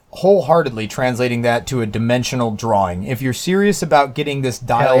recommend wholeheartedly translating that to a dimensional drawing. If you're serious about getting this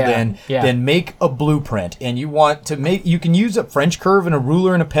dialed in, then make a blueprint. And you can use a French curve and a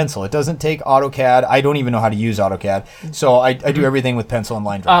ruler and a pencil. It doesn't take AutoCAD. I don't even know how to use AutoCAD. So I do everything with pencil and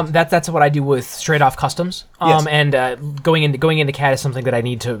line drawings. That's what I do with straight off customs. Yes. And going into CAD is something that I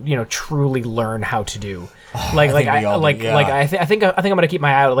need to, truly learn how to do. Like think we all do, yeah. I think I'm gonna keep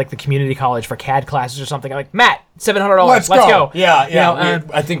my eye out at like the community college for CAD classes or something. I'm like, Matt, $700. Let's go. Yeah, You know,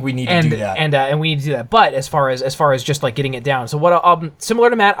 I think we need to do that. And we need to do that. But as far as just like getting it down, so what? Similar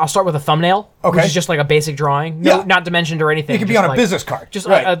to Matt, I'll start with a thumbnail, Okay. which is just like a basic drawing, not dimensioned or anything. It could be just on a like- business card. just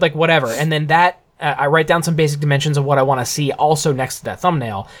right. like whatever, and then that. I write down some basic dimensions of what I want to see also next to that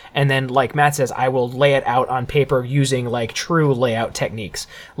thumbnail. And then, like Matt says, I will lay it out on paper using like true layout techniques.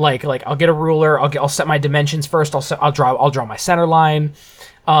 Like I'll get a ruler. I'll set my dimensions first. I'll draw my center line.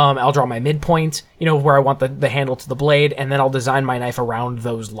 I'll draw my midpoint, where I want the handle to the blade, and then I'll design my knife around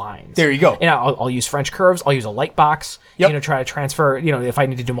those lines. There you go. And I'll use French curves. I'll use a light box. Yep. Try to transfer. If I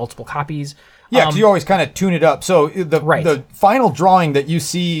need to do multiple copies. Yeah, because you always kind of tune it up. So Right. the final drawing that you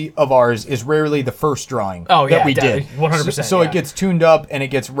see of ours is rarely the first drawing that we did. 100%. So it gets tuned up and it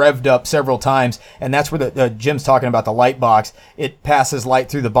gets revved up several times, and that's where the Jim's talking about the light box. It passes light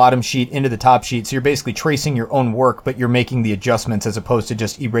through the bottom sheet into the top sheet, so you're basically tracing your own work, but you're making the adjustments as opposed to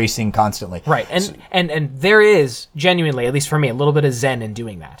just erasing constantly. Right, and there is genuinely, at least for me, a little bit of zen in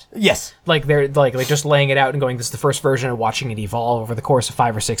doing that. Yes. Like they're like just laying it out and going, this is the first version, and watching it evolve over the course of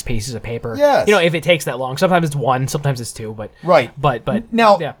 5 or 6 pieces of paper. Yes. If it takes that long, sometimes it's 1, sometimes it's 2, but Right. But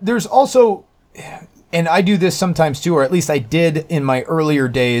Now, yeah. there's also, and I do this sometimes too, or at least I did in my earlier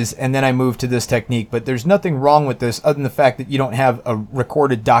days, and then I moved to this technique, but there's nothing wrong with this other than the fact that you don't have a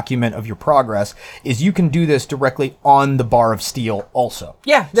recorded document of your progress, is you can do this directly on the bar of steel also.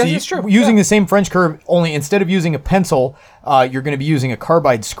 Yeah, that is true. Using the same French curve, only instead of using a pencil, you're going to be using a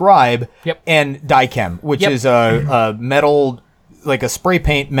carbide scribe Yep. and Dychem, which Yep. is a metal, like a spray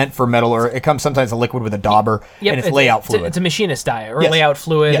paint meant for metal, or it comes sometimes a liquid with a dauber, Yep, and it's layout fluid. It's a machinist dye, or Yes. layout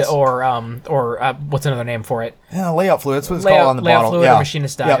fluid, Yes. or what's another name for it? Yeah, layout fluid. That's what it's Layout, called on the layout bottle. fluid Yeah. or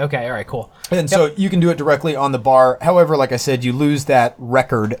machinist dye. Yep. Okay, all right, cool. And so you can do it directly on the bar. However, like I said, you lose that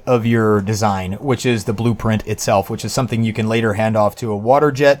record of your design, which is the blueprint itself, which is something you can later hand off to a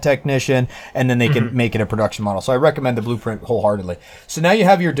water jet technician, and then they can make it a production model. So I recommend the blueprint wholeheartedly. So now you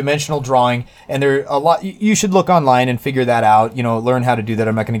have your dimensional drawing, and there are a lot. You should look online and figure that out. Learn how to do that.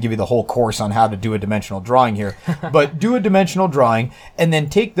 I'm not going to give you the whole course on how to do a dimensional drawing here, but do a dimensional drawing, and then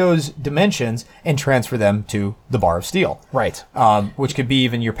take those dimensions and transfer them to the bar of steel. Right. Which could be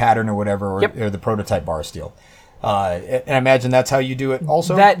even your pattern or whatever, or the prototype bar of steel. And I imagine that's how you do it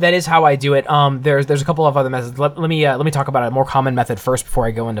also? That is how I do it. There's a couple of other methods. Let me talk about a more common method first before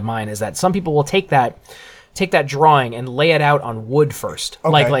I go into mine. Is that some people will take that drawing and lay it out on wood first,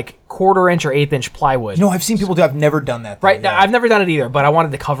 Okay. like 1/4 inch or 1/8 inch plywood. I've seen people do. I've never done that. Though, Right, yeah. I've never done it either, but I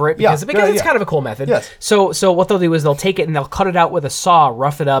wanted to cover it because good it's idea. kind of a cool method. Yes. So what they'll do is they'll take it and they'll cut it out with a saw,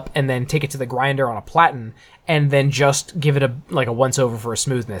 rough it up, and then take it to the grinder on a platen, and then just give it a once over for a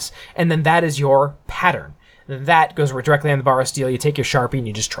smoothness, and then that is your pattern. That goes directly on the bar of steel. You take your Sharpie and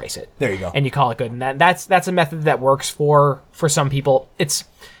you just trace it. There you go. And you call it good. And that's a method that works for some people. It's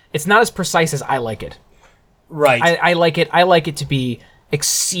not as precise as I like it. Right. I like it to be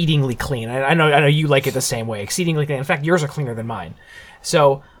exceedingly clean. I know you like it the same way, exceedingly clean. In fact, yours are cleaner than mine.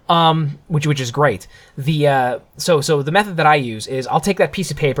 So, which is great. So the method that I use is I'll take that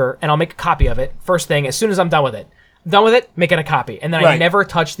piece of paper and I'll make a copy of it first thing as soon as I'm done with it. Making a copy, and then I Right. never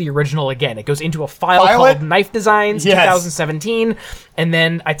touch the original again. It goes into a file File called it? Knife Designs Yes. 2017, and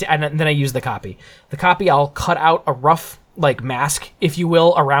then I use the copy. The copy I'll cut out a rough mask, if you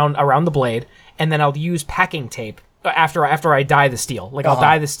will, around the blade, and then I'll use packing tape after I dye the steel. I'll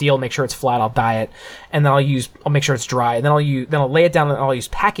dye the steel, make sure it's flat. I'll dye it, and then I'll make sure it's dry, and then I'll lay it down, and I'll use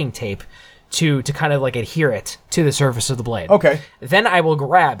packing tape to kind of adhere it to the surface of the blade. Okay. Then I will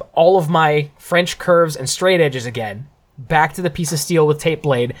grab all of my French curves and straight edges again, back to the piece of steel with tape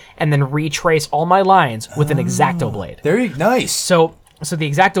blade, and then retrace all my lines with an X-Acto blade. Nice. So the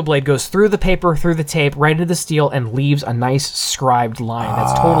X-Acto blade goes through the paper, through the tape, right into the steel, and leaves a nice scribed line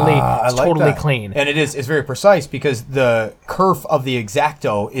that's totally that. clean. And it's very precise because the kerf of the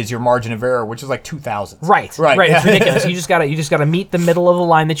X-Acto is your margin of error, which is like 2,000. Right. It's ridiculous. You just gotta meet the middle of the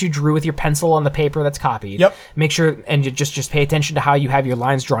line that you drew with your pencil on the paper that's copied. Yep. Make sure, and you just pay attention to how you have your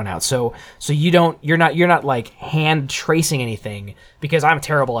lines drawn out. So you're not hand tracing anything, because I'm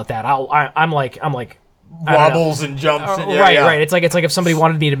terrible at that. I'm like. I don't know. Wobbles and jumps. and, Right. It's like if somebody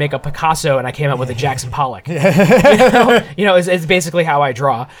wanted me to make a Picasso and I came up with a Jackson Pollock. It's basically how I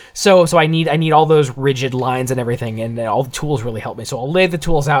draw. So I need all those rigid lines and everything, and all the tools really help me. So I'll lay the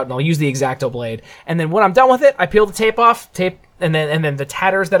tools out and I'll use the X-Acto blade, and then when I'm done with it, I peel the tape off, and then the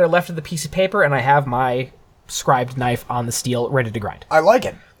tatters that are left of the piece of paper, and I have my scribed knife on the steel ready to grind. I like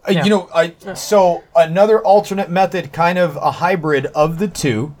it. Yeah. So another alternate method, kind of a hybrid of the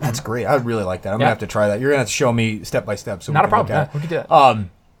two. That's great. I really like that. I'm gonna have to try that. You're gonna have to show me step by step. So Not we a can problem. look at Yeah, it. we can do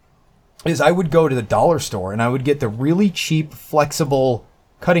that. is I would go to the dollar store and I would get the really cheap, flexible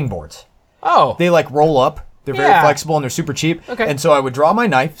cutting boards. Oh. They like roll up. They're very Yeah. flexible and they're super cheap. Okay. And so I would draw my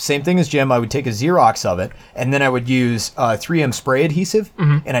knife, same thing as Jim. I would take a Xerox of it, and then I would use 3M spray adhesive,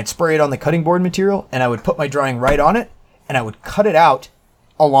 and I'd spray it on the cutting board material, and I would put my drawing right on it, and I would cut it out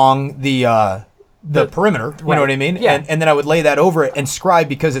along the perimeter. You know what I mean? Yeah. And then I would lay that over it and scribe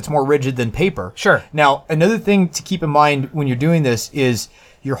because it's more rigid than paper. Sure. Now, another thing to keep in mind when you're doing this is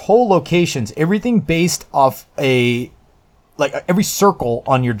your whole locations, everything based off every circle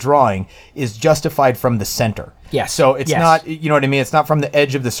on your drawing is justified from the center. Yes. So it's Yes. not, you know what I mean? It's not from the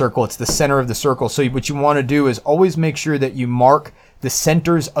edge of the circle. It's the center of the circle. So what you want to do is always make sure that you mark the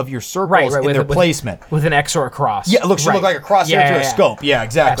centers of your circles in their placement. With an X or a cross. Yeah, it should look like a cross through a scope. Yeah,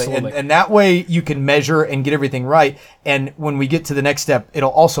 exactly. Absolutely. And that way you can measure and get everything right. And when we get to the next step,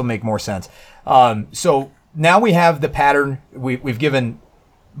 it'll also make more sense. So now we have the pattern. We've given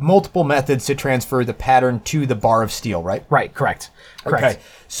multiple methods to transfer the pattern to the bar of steel, right? Right, correct. Okay.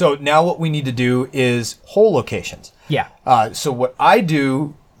 So now what we need to do is hole locations. Yeah. So what I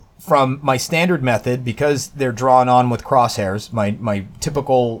do from my standard method, because they're drawn on with crosshairs, my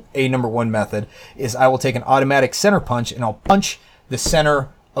typical A1 method is I will take an automatic center punch and I'll punch the center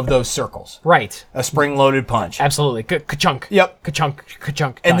of those circles. Right. A spring-loaded punch. Absolutely. Ka-chunk. Yep. Ka-chunk.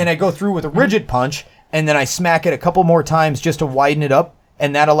 Ka-chunk. And then I go through with a rigid punch, and then I smack it a couple more times just to widen it up,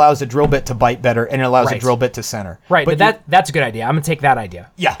 and that allows the drill bit to bite better, and it allows the Right. drill bit to center. Right, but you- that's a good idea. I'm gonna take that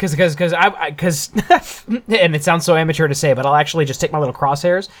idea. Yeah. because and it sounds so amateur to say, but I'll actually just take my little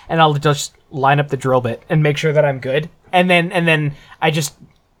crosshairs and I'll just line up the drill bit and make sure that I'm good, and then I just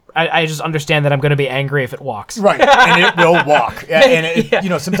understand that I'm gonna be angry if it walks. Right, and it will walk. And it, Yeah. you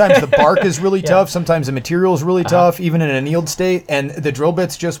know, sometimes the bark is really tough. Sometimes the material is really tough, even in an annealed state, and the drill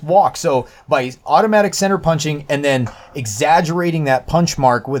bits just walk. So by automatic center punching and then exaggerating that punch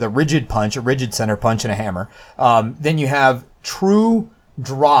mark with a rigid punch, a rigid center punch, and a hammer, then you have true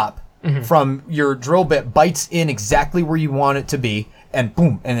drop from your drill bit bites in exactly where you want it to be, and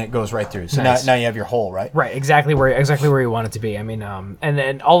boom, and it goes right through. So Nice. now you have your hole, right? Right, exactly where you want it to be. I mean, and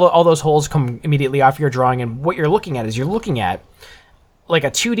then all those holes come immediately off your drawing, and what you're looking at like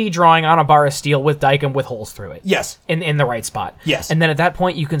a 2D drawing on a bar of steel with Dicom with holes through it. Yes. In the right spot. Yes. And then at that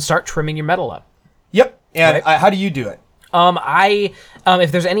point, you can start trimming your metal up. Yep. And Right. how do you do it?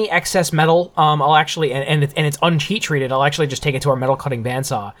 If there's any excess metal, I'll actually and it's unheat treated, I'll actually just take it to our metal cutting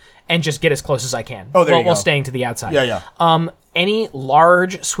bandsaw and just get as close as I can. Oh, there you while go. staying to the outside. Yeah. Any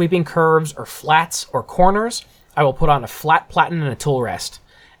large sweeping curves or flats or corners, I will put on a flat platen and a tool rest,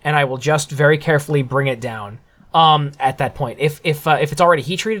 and I will just very carefully bring it down. At that point, if it's already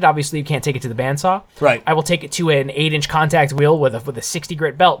heat treated, obviously you can't take it to the bandsaw. Right. I will take it to an 8-inch contact wheel with a 60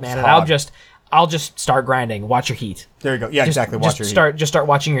 grit belt, man, and I'll just start grinding. Watch your heat. There you go. Yeah, exactly. Watch your heat. Start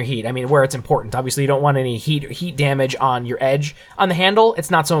watching your heat. I mean, where it's important. Obviously, you don't want any heat damage on your edge. On the handle,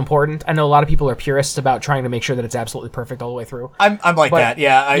 it's not so important. I know a lot of people are purists about trying to make sure that it's absolutely perfect all the way through. I'm like that.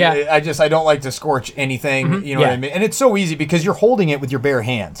 Yeah. I don't like to scorch anything. You know what I Yeah. mean? And it's so easy because you're holding it with your bare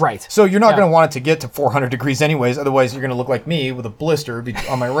hands. Right. So you're not Yeah. going to want it to get to 400 degrees anyways. Otherwise, you're going to look like me with a blister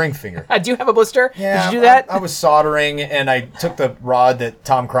on my ring finger. Do you have a blister? Yeah, Did you do that? I was soldering, and I took the rod that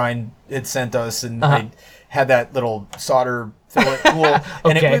Tom Crine had sent us, and I had that little solder fillet tool,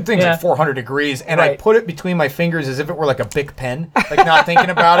 and Okay, it thing's yeah. at 400 degrees, and I Right. put it between my fingers as if it were like a Bic pen, like not thinking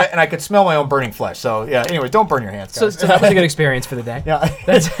about it, and I could smell my own burning flesh. So yeah. Anyway, don't burn your hands, So guys. that was a good experience for the day. Yeah.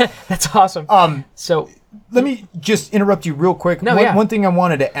 That's awesome. So Let me just interrupt you real quick. No, yeah. One thing I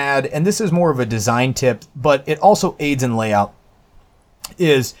wanted to add, and this is more of a design tip, but it also aids in layout,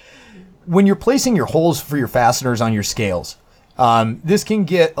 is when you're placing your holes for your fasteners on your scales, this can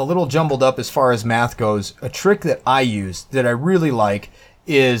get a little jumbled up as far as math goes. A trick that I use that I really like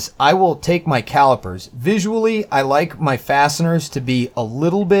is I will take my calipers. Visually, I like my fasteners to be a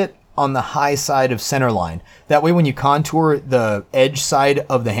little bit on the high side of center line. That way when you contour the edge side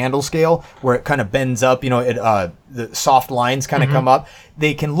of the handle scale where it kind of bends up, the soft lines kind of come up,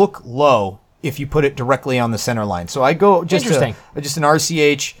 they can look low if you put it directly on the center line. So I go just Interesting. just an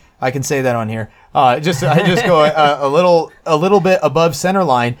RCH. I can say that on here. I just go a little bit above center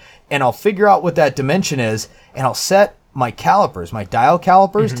line, and I'll figure out what that dimension is, and I'll set my calipers, my dial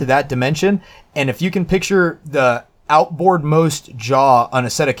calipers, to that dimension. And if you can picture the outboard most jaw on a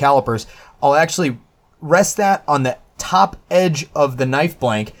set of calipers, I'll actually rest that on the top edge of the knife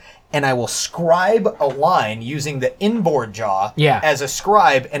blank, and I will scribe a line using the inboard jaw Yeah. as a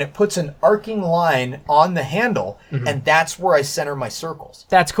scribe, and it puts an arcing line on the handle, and that's where I center my circles.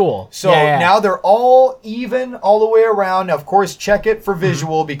 That's cool. So now they're all even all the way around. Now, of course, check it for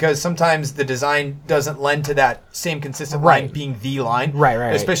visual because sometimes the design doesn't lend to that same consistent line Right. being the line.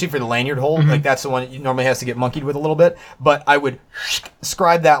 Right. Especially for the lanyard hole. Like that's the one that normally has to get monkeyed with a little bit. But I would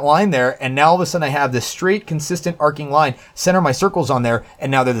scribe that line there, and now all of a sudden I have this straight, consistent arcing line, center my circles on there,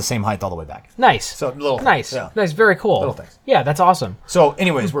 and now they're the same height all the way back. Nice. So little Nice. yeah. Nice. Very cool. Little things. Yeah, that's awesome. So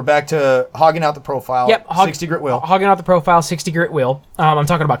anyways, we're back to hogging out the profile. Yep. 60 grit wheel. Hogging out the profile, 60 grit wheel. I'm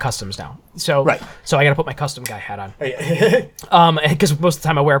talking about customs now. So Right. So I got to put my custom guy hat on. Because most of the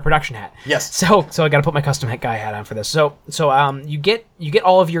time I wear a production hat. Yes. So I got to put my custom guy hat on for this. So you get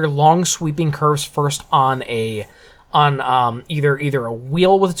all of your long sweeping curves first on either a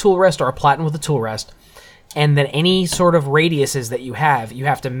wheel with a tool rest or a platen with a tool rest, and then any sort of radiuses that you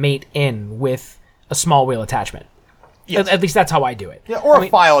have to mate in with a small wheel attachment. Yes. At least that's how I do it. Yeah, or a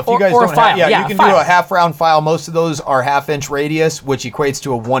file if you guys or don't a file. have. Yeah, you a can file. do a half round file. Most of those are 1/2 inch radius, which equates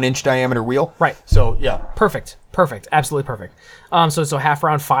to a 1 inch diameter wheel. Right. So yeah. Perfect, absolutely perfect. So half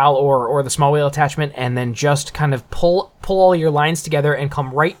round file or the small wheel attachment, and then just kind of pull all your lines together and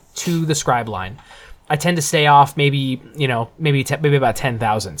come right to the scribe line. I tend to stay off maybe about 10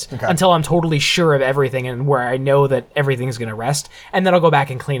 thousandths until I'm totally sure of everything and where I know that everything's going to rest, and then I'll go back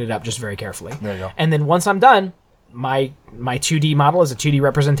and clean it up just very carefully. There you go. And then once I'm done, my 2D model is a 2D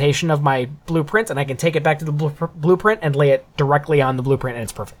representation of my blueprint, and I can take it back to the blueprint and lay it directly on the blueprint, and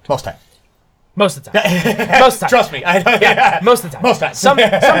it's perfect. Most time. Most of the time. Most of the time. Trust me. Yeah, most of the time. Most times.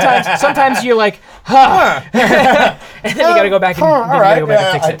 Sometimes you're like, huh. And then you got to go back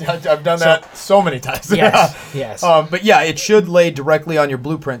and fix it. I've done that so many times. Yes. But yeah, it should lay directly on your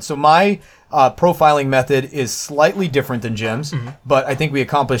blueprint. So my profiling method is slightly different than Jim's, but I think we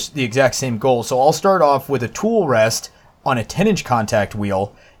accomplished the exact same goal. So I'll start off with a tool rest on a 10-inch contact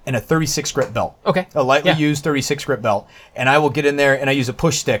wheel and a 36 grit belt. Okay. A lightly used 36 grit belt. And I will get in there and I use a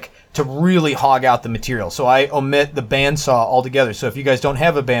push stick to really hog out the material. So I omit the bandsaw altogether. So if you guys don't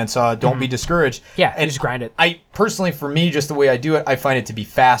have a bandsaw, don't be discouraged. Yeah, and just grind it. I personally, for me, just the way I do it, I find it to be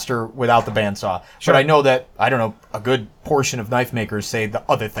faster without the bandsaw. Sure. But I know that, I don't know, a good portion of knife makers say the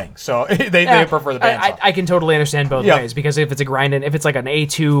other thing. So they prefer the bandsaw. I can totally understand both Yeah. ways, because if it's like an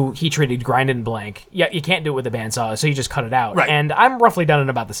A2 heat treated grinded blank, yeah, you can't do it with a bandsaw, so you just cut it out. Right. And I'm roughly done in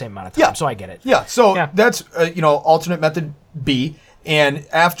about the same amount of time, Yeah. so I get it. Yeah, so Yeah. that's, alternate method B. And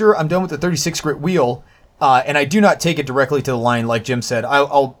after I'm done with the 36 grit wheel, and I do not take it directly to the line like Jim said,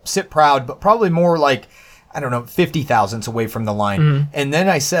 I'll sit proud, but probably more like, 50 thousandths away from the line. And then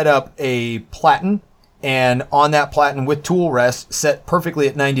I set up a platen, and on that platen with tool rest set perfectly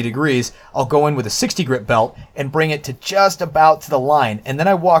at 90 degrees, I'll go in with a 60 grit belt and bring it to just about to the line. And then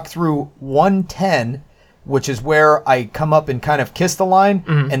I walk through 110, which is where I come up and kind of kiss the line,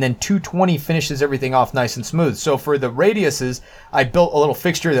 and then 220 finishes everything off nice and smooth. So for the radiuses, I built a little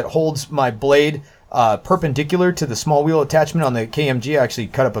fixture that holds my blade perpendicular to the small wheel attachment on the KMG. I actually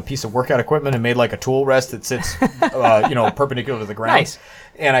cut up a piece of workout equipment and made like a tool rest that sits, perpendicular to the ground. Nice.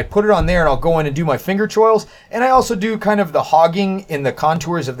 And I put it on there, and I'll go in and do my finger choils. And I also do kind of the hogging in the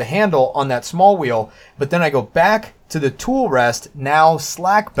contours of the handle on that small wheel. But then I go back to the tool rest, now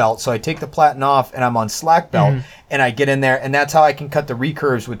slack belt. So I take the platen off, and I'm on slack belt, and I get in there, and that's how I can cut the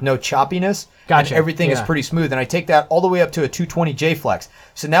recurves with no choppiness. Gotcha. And everything is Yeah. pretty smooth. And I take that all the way up to a 220 J-Flex.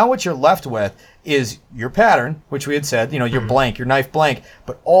 So now what you're left with is your pattern, which we had said, your blank, your knife blank,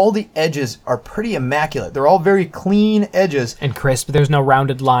 but all the edges are pretty immaculate. They're all very clean edges. And crisp. There's no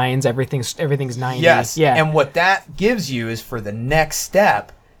rounded lines. Everything's 90. Yes. Yeah. And what that gives you is for the next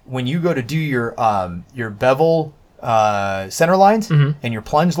step, when you go to do your bevel center lines and your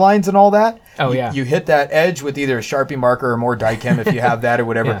plunge lines and all that. Oh, yeah. You hit that edge with either a Sharpie marker or more die chem if you have that or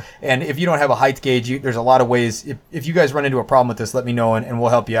whatever. Yeah. And if you don't have a height gauge, there's a lot of ways. If you guys run into a problem with this, let me know and we'll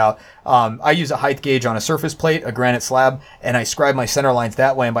help you out. I use a height gauge on a surface plate, a granite slab, and I scribe my center lines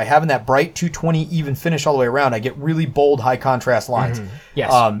that way. And by having that bright 220 even finish all the way around, I get really bold, high contrast lines.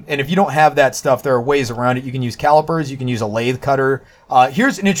 Yes. And if you don't have that stuff, there are ways around it. You can use calipers. You can use a lathe cutter.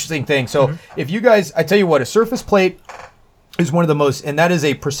 Here's an interesting thing. So if you guys, I tell you what, a surface plate is one of the most, and that is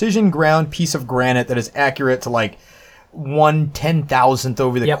a precision ground piece of granite that is accurate to like 1/10,000th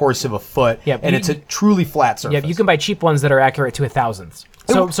over the Yep. course of a foot. Yep. And it's a truly flat surface. Yeah, you can buy cheap ones that are accurate to 1,000th.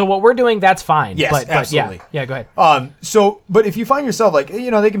 So what we're doing, that's fine. Yes, but absolutely. Yeah, go ahead. But if you find yourself like,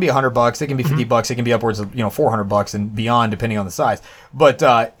 they can be $100, they can be $50, they can be upwards of, $400 and beyond, depending on the size.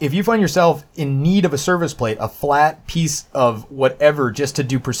 But if you find yourself in need of a service plate, a flat piece of whatever, just to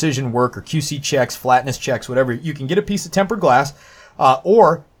do precision work or QC checks, flatness checks, whatever, you can get a piece of tempered glass,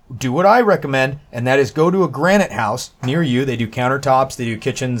 or do what I recommend, and that is go to a granite house near you. They do countertops, they do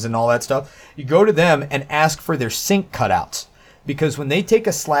kitchens and all that stuff. You go to them and ask for their sink cutouts. Because when they take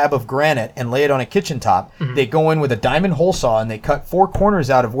a slab of granite and lay it on a kitchen top, they go in with a diamond hole saw and they cut 4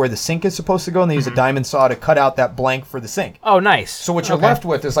 corners out of where the sink is supposed to go, and they use a diamond saw to cut out that blank for the sink. Oh, nice. So what you're left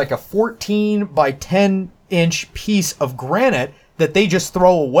with is like a 14 by 10 inch piece of granite that they just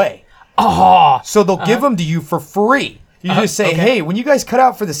throw away. Oh. So they'll give them to you for free. You just say, hey, when you guys cut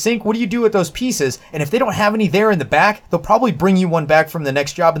out for the sink, what do you do with those pieces? And if they don't have any there in the back, they'll probably bring you one back from the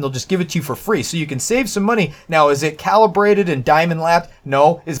next job and they'll just give it to you for free. So you can save some money. Now, is it calibrated and diamond lapped?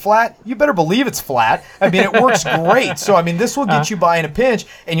 No. Is it flat? You better believe it's flat. I mean, it works great. So, I mean, this will get you by in a pinch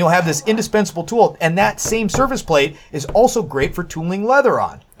and you'll have this indispensable tool. And that same surface plate is also great for tooling leather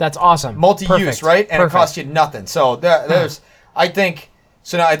on. That's awesome. Multi-use, Perfect. right? And Perfect. it costs you nothing. So there's, I think...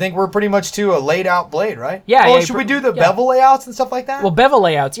 So now I think we're pretty much to a laid out blade, right? Yeah. Oh, yeah, should we do the bevel layouts and stuff like that? Well, bevel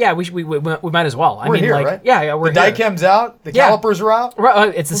layouts, yeah, we might as well. We're here, right? Yeah, we're the here. die cam's out, the Yeah. calipers are out.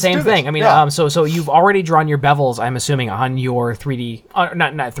 Right, it's the Let's same do thing. this. I mean, Yeah. so you've already drawn your bevels, I'm assuming, on your 3D,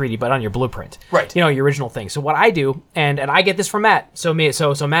 not 3D, but on your blueprint. Right. You know, your original thing. So what I do, and I get this from Matt. So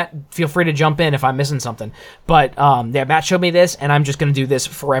Matt, feel free to jump in if I'm missing something. But yeah, Matt showed me this, and I'm just going to do this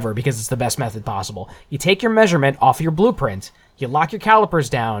forever because it's the best method possible. You take your measurement off your blueprint. You lock your calipers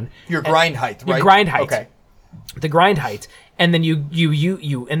down. Your grind height, right? Your grind height. Okay. The grind height, and then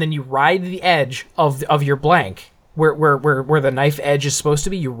you ride the edge of your blank where the knife edge is supposed to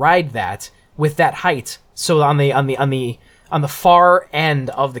be. You ride that with that height. So on the far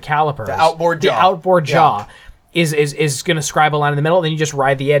end of the calipers, The outboard jaw. the outboard jaw is going to scribe a line in the middle. Then you just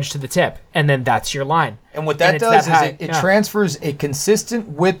ride the edge to the tip, and then that's your line. And what that it's does that is high. it transfers a consistent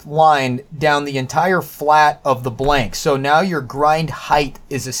width line down the entire flat of the blank. So now your grind height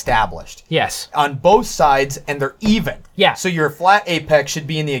is established. Yes. On both sides, and they're even. Yeah. So your flat apex should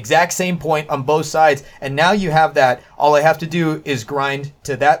be in the exact same point on both sides. And now you have that. All I have to do is grind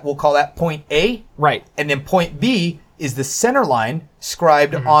to that. We'll call that point A. Right. And then point B is the center line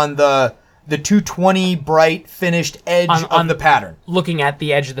scribed Mm-hmm. on the 220 bright finished edge On of the pattern. Looking at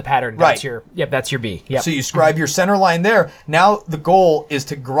the edge of the pattern. Right. That's your B. Yep. So you scribe your center line there. Now the goal is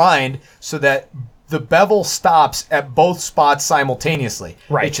to grind so that the bevel stops at both spots simultaneously.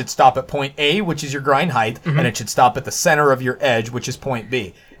 Right. It should stop at point A, which is your grind height, and it should stop at the center of your edge, which is point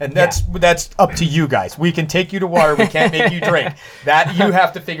B. And that's up to you guys. We can take you to water. We can't make you drink. That you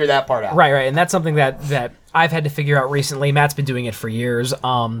have to figure that part out. Right, and that's something that I've had to figure out recently. Matt's been doing it for years.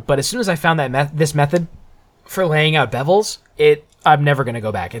 But as soon as I found that this method for laying out bevels, I'm never going to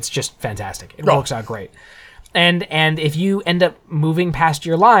go back. It's just fantastic. It works out great. And if you end up moving past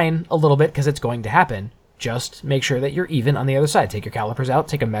your line a little bit, because it's going to happen, just make sure that you're even on the other side. Take your calipers out,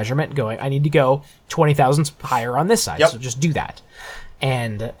 take a measurement, going, I need to go 20 thousandths higher on this side. Yep. So just do that.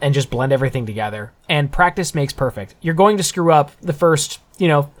 And just blend everything together. And practice makes perfect. You're going to screw up the first,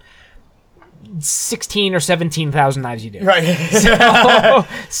 16 or 17,000 knives you do. Right.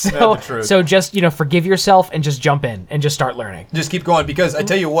 So the truth. so just forgive yourself and just jump in and just start learning. Just keep going, because I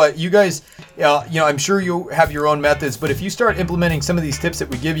tell you what, you guys, I'm sure you have your own methods, but if you start implementing some of these tips that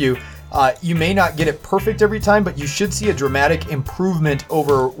we give you, you may not get it perfect every time, but you should see a dramatic improvement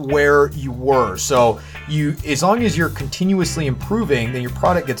over where you were. So as long as you're continuously improving, then your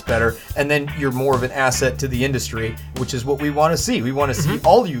product gets better, and then you're more of an asset to the industry, which is what we want to see. We want to see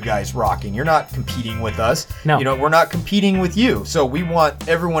all you guys rocking. You're not competing with us. No. We're not competing with you. So we want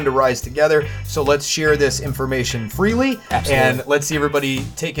everyone to rise together. So let's share this information freely. Absolutely. And let's see everybody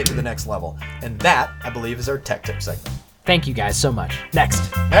take it to the next level. And that, I believe, is our tech tip segment. Thank you guys so much. Next.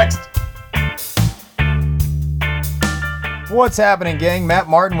 What's happening, gang? Matt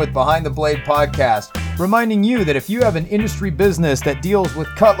Martin with Behind the Blade Podcast, reminding you that if you have an industry business that deals with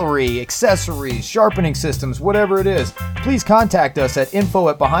cutlery, accessories, sharpening systems, whatever it is, please contact us at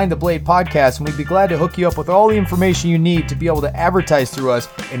info@Behind the Blade Podcast, and we'd be glad to hook you up with all the information you need to be able to advertise through us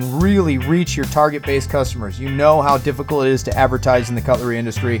and really reach your target-based customers. You know how difficult it is to advertise in the cutlery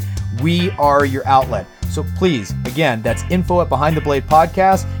industry. We are your outlet. So please, again, that's info@Behind the Blade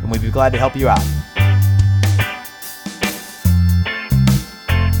Podcast, and we'd be glad to help you out.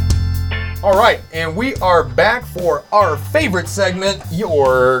 All right, and we are back for our favorite segment.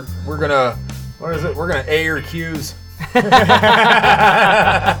 We're gonna A your Q's.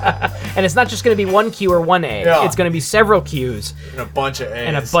 And it's not just going to be one Q or one A. Yeah. It's going to be several Qs And a bunch of A's.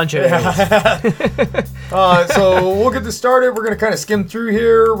 and a bunch of A's. So we'll get this started. We're going to kind of skim through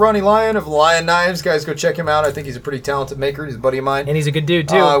here. Ronnie Lyon of Lion Knives. Guys, go check him out. I think he's a pretty talented maker. He's a buddy of mine. And he's a good dude,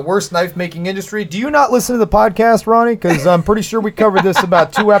 too. Worst knife making industry. Do you not listen to the podcast, Ronnie? Because I'm pretty sure we covered this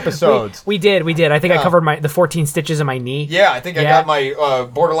about 2 episodes. We did. I think I covered the 14 stitches in my knee. Yeah, I think I got my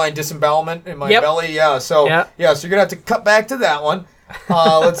borderline disembowelment in my belly. Yeah, so so you're gonna have to cut back to that one.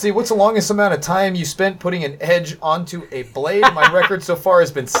 Let's see, what's the longest amount of time you spent putting an edge onto a blade? My record so far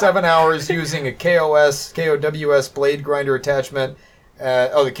has been 7 hours using a KOWS blade grinder attachment.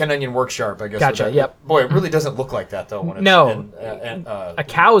 The Ken Onion Work Sharp, I guess. Gotcha. Yep. Boy, it really doesn't look like that though. When it's a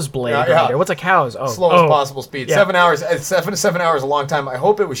cow's blade grinder. What's a cow's? Slowest possible speed. Yeah. 7 hours. 7 hours, a long time. I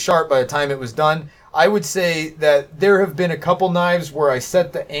hope it was sharp by the time it was done. I would say that there have been a couple knives where I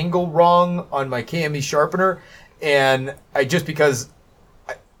set the angle wrong on my KME sharpener, and because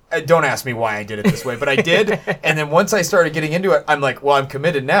I don't ask me why I did it this way, but I did. And then once I started getting into it, I'm like, well, I'm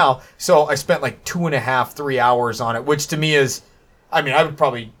committed now. So I spent like 2.5, 3 hours on it, which to me is, I mean, I would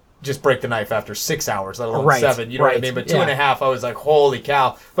probably just break the knife after 6 hours, let alone 7. You know what I mean? But 2.5, I was like, holy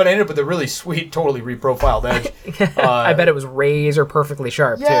cow. But I ended up with a really sweet, totally reprofiled edge. I bet it was razor perfectly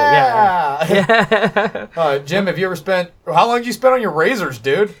sharp, too. Yeah. Jim, have you ever how long did you spend on your razors,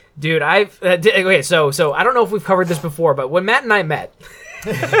 dude? Dude, okay, so I don't know if we've covered this before, but when Matt and I met,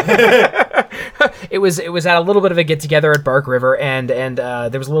 it was at a little bit of a get together at Bark River, and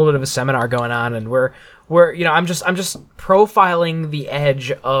there was a little bit of a seminar going on, and we're I'm just profiling the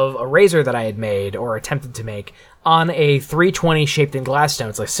edge of a razor that I had made or attempted to make on a 320 shaped in glass stone.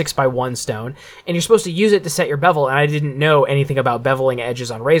 It's like 6x1 stone, and you're supposed to use it to set your bevel. And I didn't know anything about beveling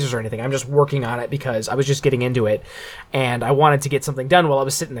edges on razors or anything. I'm just working on it because I was just getting into it, and I wanted to get something done while I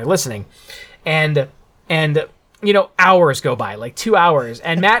was sitting there listening, and hours go by, like 2 hours,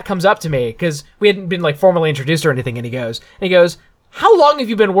 and Matt comes up to me because we hadn't been like formally introduced or anything, and he goes, "How long have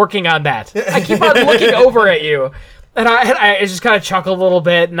you been working on that? I keep on looking over at you." And I just kind of chuckled a little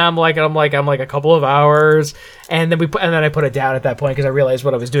bit, and I'm like a couple of hours, and then I put it down at that point because I realized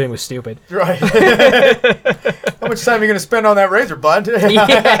what I was doing was stupid. Right. How much time are you going to spend on that razor, bud?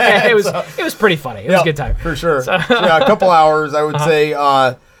 Yeah, it was pretty funny. It was a good time for sure. So a couple hours, I would say.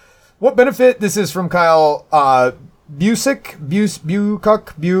 What benefit? This is from Kyle Busick.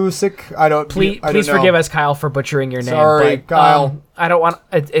 I don't. Please forgive us, Kyle, for butchering your name. Sorry, but, Kyle. I don't want.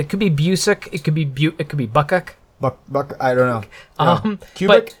 It could be Busick. It could be Buckuk. Buck. I don't know.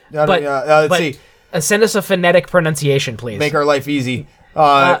 Cubic. Let's see. Send us a phonetic pronunciation, please. Make our life easy.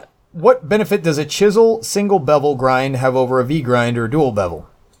 What benefit does a chisel single bevel grind have over a V grind or dual bevel?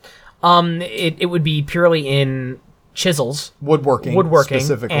 It would be purely in chisels, woodworking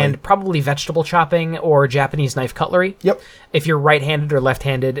specifically, and probably vegetable chopping or Japanese knife cutlery. Yep. If you're right-handed or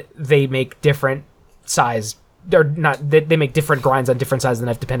left-handed, they make different size. They're not. They make different grinds on different sides of the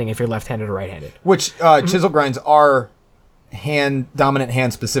knife depending if you're left-handed or right-handed. Which chisel grinds are dominant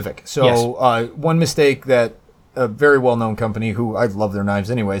hand specific. So one mistake that a very well-known company, who I love their knives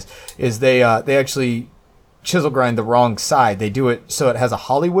anyways, is they actually chisel grind the wrong side. They do it so it has a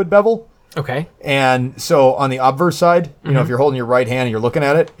Hollywood bevel. Okay. And so on the obverse side, you know, if you're holding your right hand and you're looking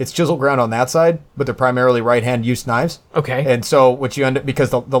at it, it's chisel ground on that side, but they're primarily right hand use knives. Okay. And so what you end up,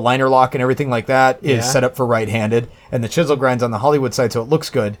 because the liner lock and everything like that is set up for right-handed, and the chisel grind's on the Hollywood side, so it looks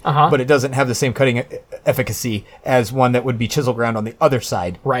good, but it doesn't have the same cutting efficacy as one that would be chisel ground on the other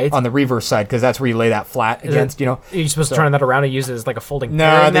side. Right. On the reverse side, because that's where you lay that flat against, you know. Are you supposed to turn that around and use it as like a folding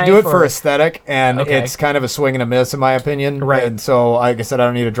No, they knife, do it for aesthetic, and it's kind of a swing and a miss in my opinion. Right. And so, like I said, I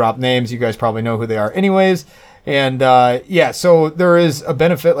don't need to drop names. You guys probably know who they are anyways. And so there is a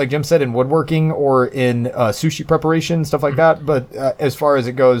benefit, like Jim said, in woodworking or in sushi preparation, stuff like that. But as far as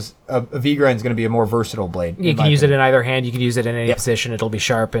it goes, a V-grind is going to be a more versatile blade. You can use it in either hand. You can use it in any position. It'll be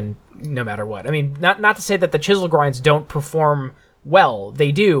sharp and no matter what. I mean, not to say that the chisel grinds don't perform well.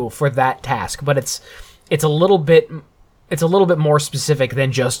 They do for that task, but it's a little bit more specific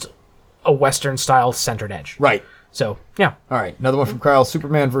than just a Western style centered edge. Right. So, yeah. All right. Another one from Kyle.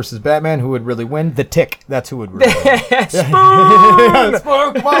 Superman versus Batman. Who would really win? The Tick. That's who would really win. Spoon!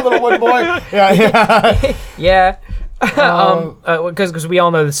 Spoon! Come on, little wooden boy. Yeah. Yeah. Because we all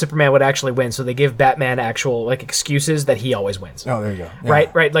know that Superman would actually win, so they give Batman actual like excuses that he always wins. Oh, there you go.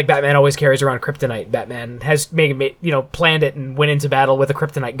 Yeah. Right. Like Batman always carries around kryptonite. Batman has planned it and went into battle with a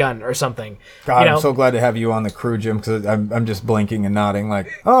kryptonite gun or something. God, I'm so glad to have you on the crew, Jim, because I'm just blinking and nodding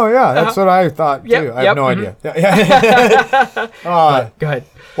like, oh yeah, that's what I thought too. I have no idea. Yeah. Go ahead.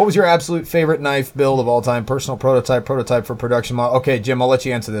 What was your absolute favorite knife build of all time? Personal prototype for production model? Okay, Jim, I'll let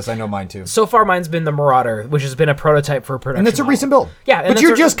you answer this. I know mine too. So far, mine's been the Marauder, which has been a prototype prototype for a production. And it's a model. recent build. Yeah, and but that's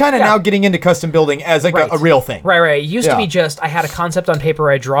you're just kind of yeah. now getting into custom building as like Right. a real thing. Right. It used to Yeah. be just I had a concept on paper,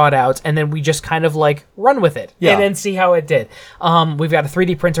 I draw it out, and then we just kind of like run with it Yeah. and then see how it did. We've got a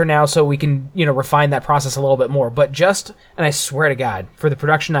 3D printer now, so we can refine that process a little bit more. But and I swear to God, for the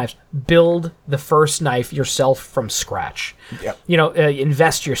production knives, build the first knife yourself from scratch. Yep.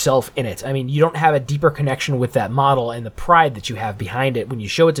 Invest yourself in it. I mean, you don't have a deeper connection with that model and the pride that you have behind it when you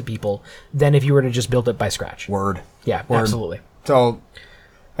show it to people than if you were to just build it by scratch. Word. Yeah, Word. absolutely. So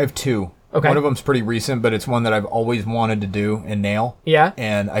I have two. Okay. One of them's pretty recent, but it's one that I've always wanted to do and nail. Yeah.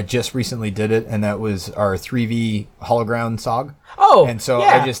 And I just recently did it, and that was our 3V hologround SOG. Oh, And so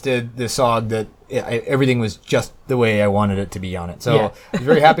yeah. I just did the SOG that everything was just the way I wanted it to be on it. So Yeah. I was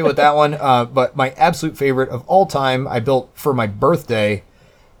very happy with that one. But my absolute favorite of all time, I built for my birthday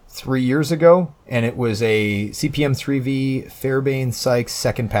 3 years ago, and it was a CPM 3V Fairbairn Sykes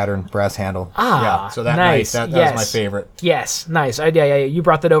second pattern brass handle. Ah, so that nice. that Yes. was my favorite. Yes, nice. Yeah. You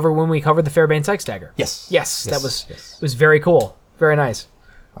brought that over when we covered the Fairbairn Sykes dagger. Yes. Yes, that Yes. was was very cool. Very nice.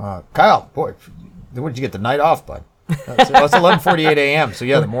 Kyle, boy, when did you get the night off, bud? It's 11:48 a.m. So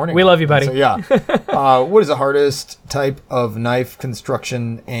yeah, the morning. We love you, buddy. So yeah, what is the hardest type of knife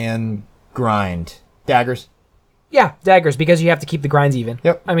construction and grind? Daggers. Yeah, daggers, because you have to keep the grinds even.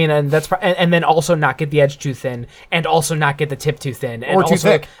 Yep. I mean, and that's and then also not get the edge too thin, and also not get the tip too thin, and Or too also,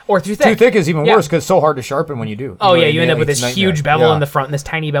 thick. Or too thick. Too thick is even Yeah. worse because it's so hard to sharpen when you do. Oh know yeah, what I you mean? end up with It's this a nightmare. huge bevel Yeah. in the front and this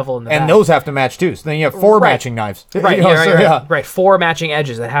tiny bevel in the back. And those have to match too. So then you have four Right. matching knives. Right, You know, yeah, so, right, yeah. right, right. 4 matching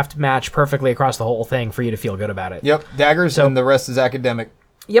edges that have to match perfectly across the whole thing for you to feel good about it. Yep, daggers, and the rest is academic.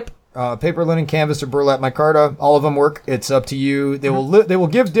 Yep. Paper, linen, canvas, or burlap micarta, all of them work. It's up to you. They will they will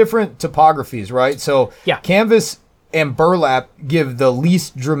give different topographies, right? So Yeah. canvas and burlap give the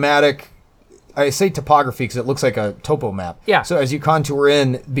least dramatic. I say topography because it looks like a topo map. Yeah. So as you contour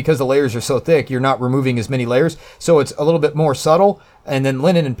in, because the layers are so thick, you're not removing as many layers. So it's a little bit more subtle. And then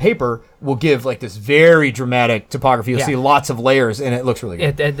linen and paper will give like this very dramatic topography. You'll Yeah. see lots of layers, and it looks really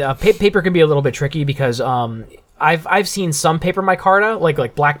good. Paper can be a little bit tricky because I've seen some paper micarta,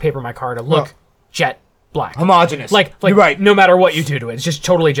 like black paper micarta, look jet black. Homogeneous. Like You're right. no matter what you do to it, it's just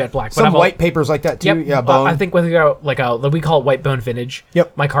totally jet black. Some I've white papers like that too. Yep. Yeah, bone. I think with we call it white bone vintage.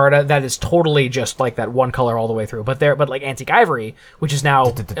 Yep. Micarta, that is totally just like that one color all the way through. But like antique ivory, which is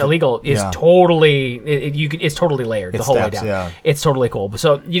now illegal, is Yeah. totally it's totally layered the whole way steps, down. yeah. It's totally cool.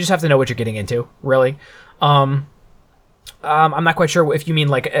 So you just have to know what you're getting into, really. I'm not quite sure if you mean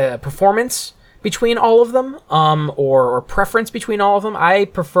like performance between all of them, or preference between all of them. I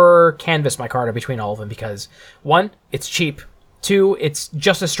prefer canvas micarta between all of them because 1, it's cheap. 2, it's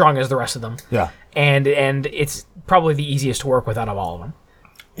just as strong as the rest of them. Yeah. And it's probably the easiest to work with out of all of them.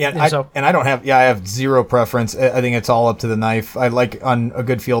 Yeah, And I don't have. Yeah, I have zero preference. I think it's all up to the knife. I like on a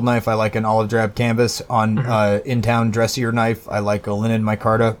good field knife. I like an olive drab canvas. On in town dressier knife, I like a linen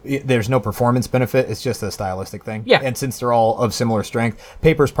micarta. There's no performance benefit. It's just a stylistic thing. Yeah. And since they're all of similar strength,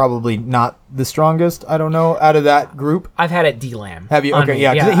 paper's probably not the strongest. I don't know out of that group. I've had it delam. Have you? on Okay, me.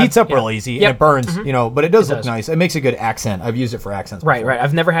 yeah, 'cause it heats up yeah. real easy Yep. and it burns. But it does look does. nice. It makes a good accent. I've used it for accents. Right, before. right.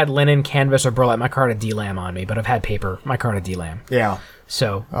 I've never had linen, canvas, or burlap micarta delam on me, but I've had paper micarta delam. Yeah.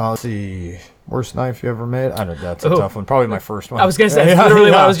 So Let's see. Worst knife you ever made? I don't know. That's a Ooh. tough one. Probably my first one. I was gonna say Yeah,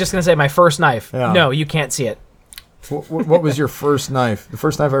 literally what yeah. I was just gonna say. My first knife. Yeah. No, you can't see it. What was your first knife? The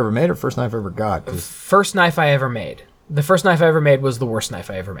first knife I ever made or first knife I ever got? 'Cause- First knife I ever made. The first knife I ever made was the worst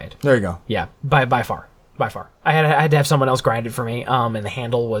knife I ever made. There you go. Yeah, by far. I had to have someone else grind it for me. And the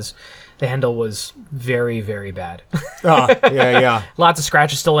handle was very, very bad. Yeah. Lots of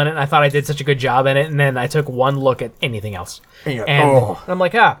scratches still in it, and I thought I did such a good job in it, and then I took one look at anything else. Yeah. And Oh. I'm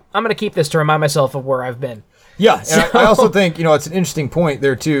like, I'm gonna keep this to remind myself of where I've been. Yeah, and I also think, it's an interesting point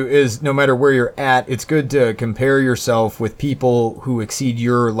there too, is no matter where you're at, it's good to compare yourself with people who exceed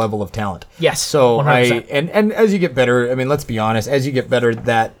your level of talent. Yes, So 100%. and as you get better, I mean, let's be honest, as you get better,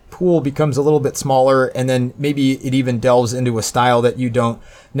 that pool becomes a little bit smaller, and then maybe it even delves into a style that you don't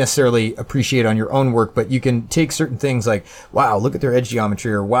necessarily appreciate on your own work, but you can take certain things like, wow, look at their edge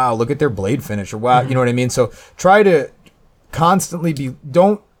geometry, or wow, look at their blade finish, or wow, you know what I mean? So try to constantly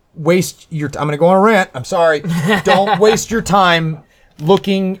don't waste your I'm going to go on a rant. I'm sorry. Don't waste your time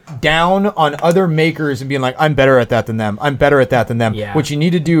looking down on other makers and being like, I'm better at that than them. I'm better at that than them. Yeah. What you need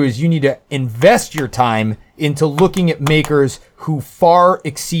to do is you need to invest your time into looking at makers who far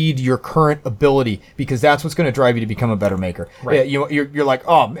exceed your current ability, because that's what's going to drive you to become a better maker. Right. You're like,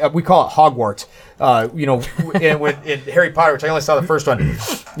 oh, we call it Hogwarts. In Harry Potter, which I only saw the first one,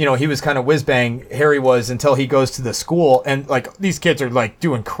 he was kind of whiz bang. Harry was, until he goes to the school, and like these kids are like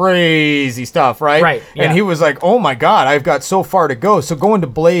doing crazy stuff, right? Right. Yeah. And he was like, oh my God, I've got so far to go. So going to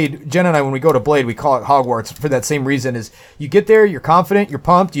Blade, Jen and I, when we go to Blade, we call it Hogwarts for that same reason. Is you get there, you're confident, you're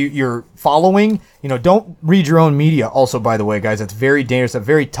pumped, you're following. Don't read your own media. Also, by the way, guys, that's very dangerous, a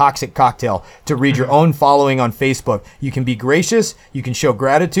very toxic cocktail to read your own following on Facebook. You can be gracious, you can show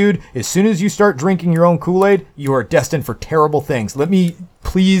gratitude. As soon as you start drinking your own Kool-Aid, you are destined for terrible things. Let me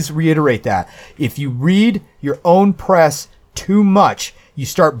please reiterate that. If you read your own press too much, you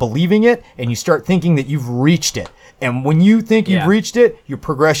start believing it and you start thinking that you've reached it. And when you think you've reached it, your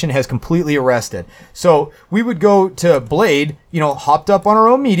progression has completely arrested. So we would go to Blade, hopped up on our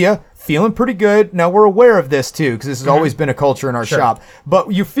own media, feeling pretty good. Now, we're aware of this, too, because this has always been a culture in our shop.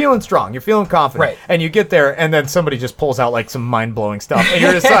 But you're feeling strong. You're feeling confident. Right. And you get there, and then somebody just pulls out, like, some mind-blowing stuff. And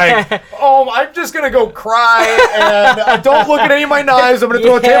you're just like, oh, I'm just going to go cry, and don't look at any of my knives. I'm going to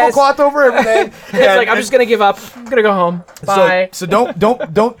throw a tablecloth over everything. I'm just going to give up. I'm going to go home. Bye. So don't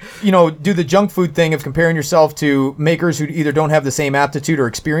do the junk food thing of comparing yourself to makers who either don't have the same aptitude or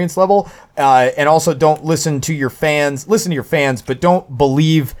experience level, and also don't listen to your fans. Listen to your fans, but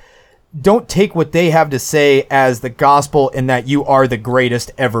don't take what they have to say as the gospel and that you are the greatest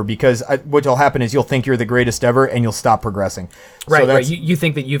ever, because what will happen is you'll think you're the greatest ever and you'll stop progressing. Right, right. You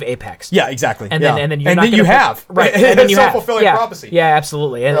think that you've apexed. Yeah, exactly. And then you have. Right. And then you have. Self-fulfilling prophecy. Yeah,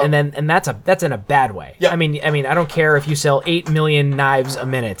 absolutely. And that's in a bad way. Yeah. I mean, I don't care if you sell 8 million knives a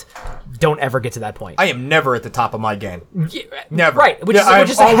minute. Don't ever get to that point. I am never at the top of my game. Yeah, never. Right, which is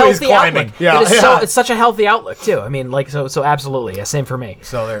a healthy climbing. outlook. Yeah, it's such a healthy outlook too. I mean, so absolutely. Yeah, same for me.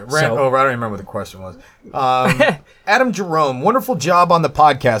 So there. I don't remember what the question was. Adam Jerome, wonderful job on the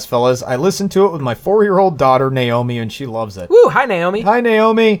podcast, fellas. I listened to it with my 4-year-old daughter, Naomi, and she loves it. Woo! Hi, Naomi. Hi,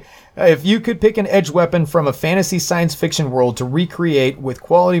 Naomi. If you could pick an edge weapon from a fantasy science fiction world to recreate with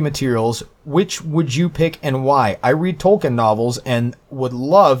quality materials, which would you pick and why? I read Tolkien novels and would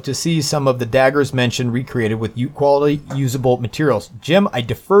love to see some of the daggers mentioned recreated with quality usable materials. Jim, I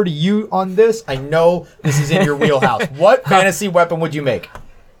defer to you on this. I know this is in your wheelhouse. What fantasy weapon would you make?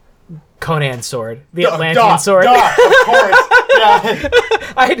 Conan's sword, the Atlantean sword. Of course.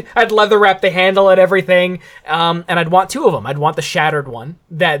 Yeah. I'd leather wrap the handle and everything, and I'd want 2 of them. I'd want the shattered one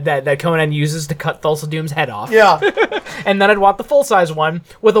that Conan uses to cut Thulsa Doom's head off. Yeah. And then I'd want the full-size one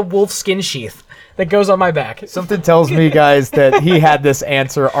with a wolf skin sheath that goes on my back. Something tells me, guys, that he had this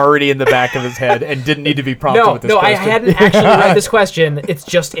answer already in the back of his head and didn't need to be prompted with this question. No, I hadn't actually read this question. It's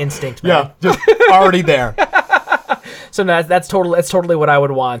just instinct, man. Yeah, just already there. So that's totally what I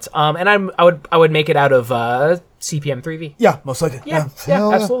would want. And I would make it out of CPM 3V. Yeah, most likely. Yeah,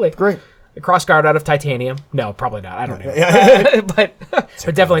 absolutely. Great. The crossguard out of titanium. No, probably not. I don't know. but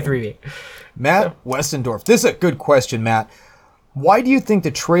definitely 3V. Matt Westendorf. This is a good question, Matt. Why do you think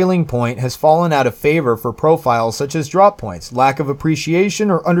the trailing point has fallen out of favor for profiles such as drop points? Lack of appreciation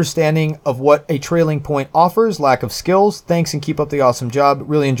or understanding of what a trailing point offers? Lack of skills? Thanks and keep up the awesome job.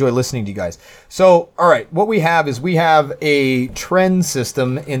 Really enjoy listening to you guys. So, all right, what we have a trend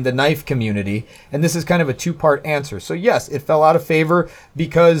system in the knife community, and this is kind of a 2-part answer. So yes, it fell out of favor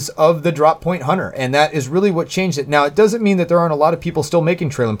because of the drop point hunter, and that is really what changed it. Now, it doesn't mean that there aren't a lot of people still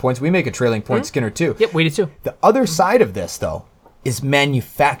making trailing points. We make a trailing point Skinner too. Yep, we do too. The other side of this, though, is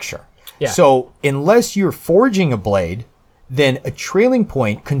manufacture. Yeah. So unless you're forging a blade, then a trailing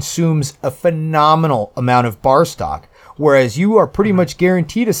point consumes a phenomenal amount of bar stock, whereas you are pretty much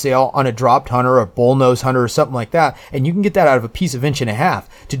guaranteed a sale on a dropped hunter, a bullnose hunter, or something like that, and you can get that out of a piece of 1.5 inches.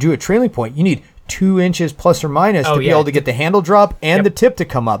 To do a trailing point, you need 2 inches plus or minus to be able to get the handle drop and the tip to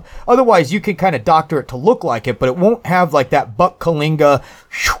come up. Otherwise, you can kind of doctor it to look like it, but it won't have like that Buck Kalinga,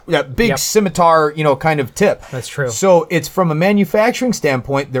 that big scimitar, kind of tip. That's true. So it's from a manufacturing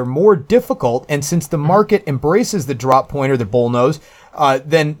standpoint, they're more difficult, and since the market embraces the drop point or the bullnose,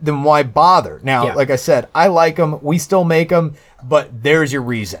 then why bother? Now, like I said, I like them. We still make them. But there's your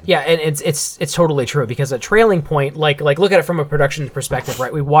reason. Yeah, and it's totally true, because a trailing point, like look at it from a production perspective,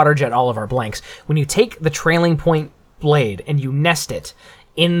 right? We water jet all of our blanks. When you take the trailing point blade and you nest it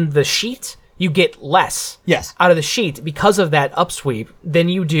in the sheet, you get less out of the sheet because of that upsweep than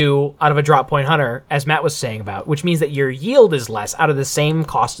you do out of a drop point hunter, as Matt was saying about, which means that your yield is less out of the same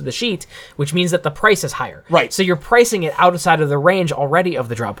cost of the sheet, which means that the price is higher. Right. So you're pricing it outside of the range already of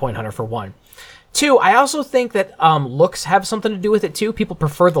the drop point hunter, for one. Two, I also think that looks have something to do with it too. People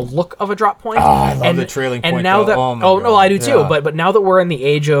prefer the look of a drop point. Oh, I love the trailing point. And now that God. no, I do too. Yeah. But now that we're in the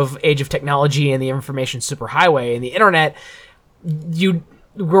age of technology and the information superhighway and the internet,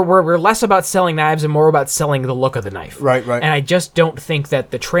 we're less about selling knives and more about selling the look of the knife. Right. And I just don't think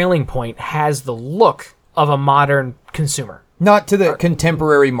that the trailing point has the look of a modern consumer. Not to the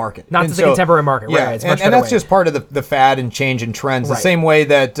contemporary market. Not to the contemporary market, yeah, right. It's and much better that's way. just part of the fad and change in trends. The Right. same way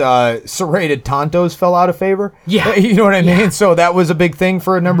that serrated Tontos fell out of favor. Yeah. You know what I mean? So that was a big thing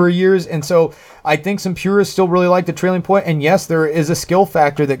for a number of years. And so I think some purists still really like the trailing point. And yes, there is a skill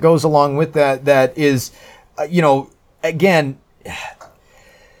factor that goes along with that is, again,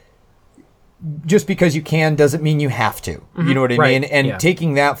 just because you can doesn't mean you have to. You know what I Right. mean? And Yeah.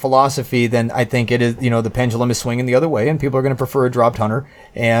 taking that philosophy, then I think it is, the pendulum is swinging the other way and people are going to prefer a dropped hunter.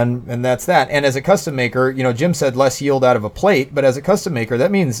 And that's that. And as a custom maker, Jim said less yield out of a plate, but as a custom maker, that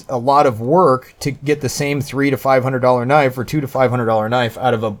means a lot of work to get the same $300 to $500 knife or $200 to $500 knife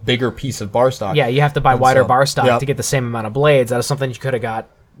out of a bigger piece of bar stock. Yeah, you have to buy wider so, bar stock yep. to get the same amount of blades out of something you could have got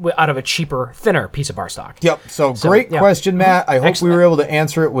out of a cheaper, thinner piece of bar stock. Yep. So great yeah. question, Matt. I hope Excellent. we were able to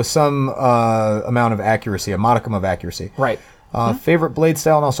answer it with some amount of accuracy, a modicum of accuracy. Right. Favorite blade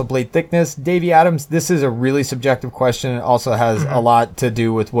style and also blade thickness. Davey Adams, this is a really subjective question. It also has a lot to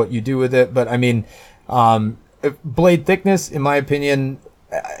do with what you do with it. But I mean, blade thickness, in my opinion,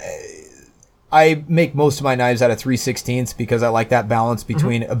 I make most of my knives out of 3/16 because I like that balance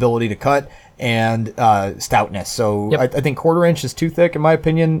between ability to cut and stoutness. So Yep. I think 1/4 inch is too thick, in my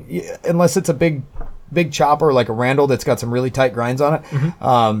opinion, unless it's a big chopper like a Randall that's got some really tight grinds on it.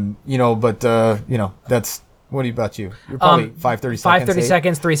 That's... What about you? You're probably 5/30 seconds. 5/30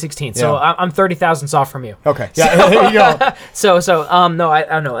 seconds, 3/16. So Yeah. I'm 30 thousandths off from you. Okay. Yeah, there you go. No, I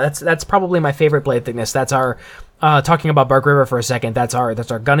don't know. That's probably my favorite blade thickness. That's our talking about Bark River for a second. That's our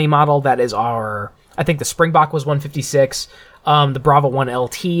Gunny model. That is our. I think the Springbok was 156. The Bravo 1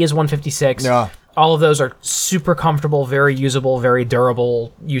 LT is 156. Yeah. All of those are super comfortable, very usable, very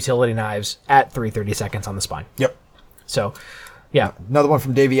durable utility knives at 3/30 seconds on the spine. Yep. So, yeah. Another one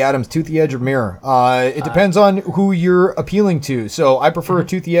from Davey Adams, toothy edge or mirror. It depends on who you're appealing to. So I prefer a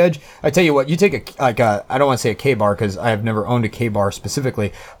toothy edge. I tell you what, you take I don't want to say a K-bar because I have never owned a K-bar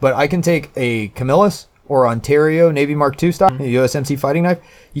specifically, but I can take a Camillus or Ontario Navy Mark II stock, a USMC fighting knife.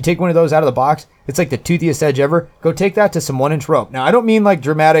 You take one of those out of the box, it's like the toothiest edge ever. Go take that to some 1-inch rope. Now, I don't mean like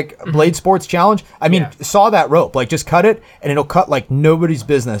dramatic blade sports challenge. I mean, saw that rope, like just cut it and it'll cut like nobody's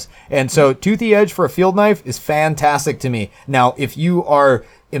business. And so toothy edge for a field knife is fantastic to me. Now, if you are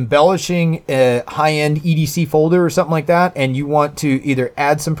embellishing a high-end EDC folder or something like that, and you want to either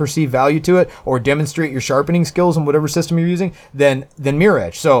add some perceived value to it or demonstrate your sharpening skills in whatever system you're using, then mirror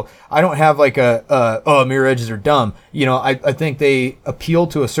edge. So I don't have like mirror edges are dumb. I think they appeal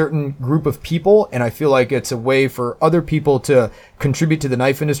to a certain group of people, and I feel like it's a way for other people to contribute to the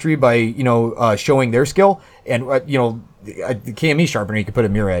knife industry by showing their skill. And the KME sharpener, you could put a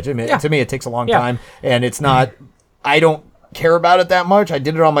mirror edge. I mean, to me, it takes a long time, and it's not. I don't care about it that much. I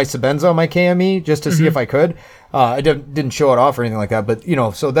did it on my Sebenza, my KME, just to see if I could. I didn't show it off or anything like that, but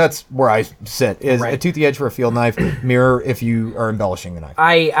so that's where I sit, is a toothy edge for a field knife, mirror if you are embellishing the knife.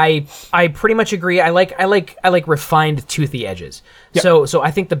 I pretty much agree. I like refined toothy edges. Yep. So I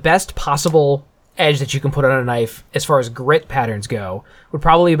think the best possible edge that you can put on a knife as far as grit patterns go would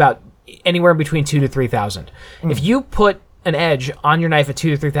probably about anywhere between 2,000 to 3,000. If you put an edge on your knife at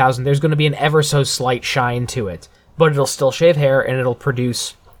 2,000 to 3,000, there's going to be an ever so slight shine to it, but it'll still shave hair and it'll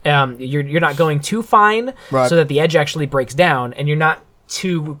produce. You're not going too fine so that the edge actually breaks down, and you're not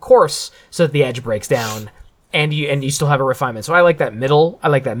too coarse so that the edge breaks down, and you still have a refinement. So I like that middle. I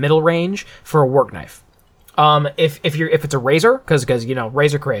like that middle range for a work knife. If it's a razor, because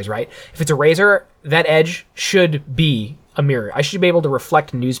razor craze, right? If it's a razor, that edge should be a mirror. I should be able to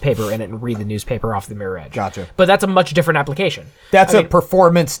reflect newspaper in it and read the newspaper off the mirror edge. Gotcha. But that's a much different application. That's a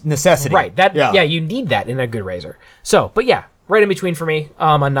performance necessity. Right. You need that in a good razor. So, but yeah, right in between for me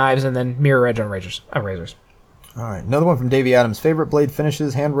on knives, and then mirror edge on razors. All right. Another one from Davey Adams. Favorite blade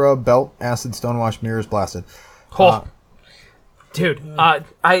finishes: hand rub, belt, acid, stonewash, mirrors, blasted. Dude,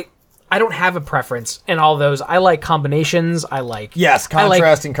 I don't have a preference in all those. I like combinations.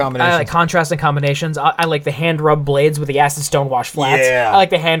 Contrasting combinations. I like contrasting combinations. I like the hand rub blades with the acid stonewash flats. Yeah. I like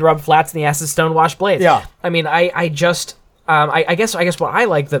the hand rub flats and the acid stonewash blades. Yeah. I mean, I guess what I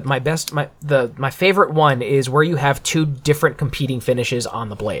like that my favorite one is where you have two different competing finishes on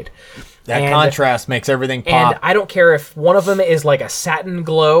the blade. That contrast makes everything pop. And I don't care if one of them is like a satin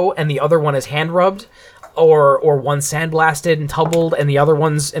glow and the other one is hand rubbed. or one sandblasted and tubbled, and the other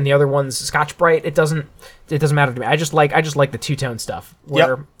one's Scotch Brite. It doesn't matter to me. I just like the two-tone stuff.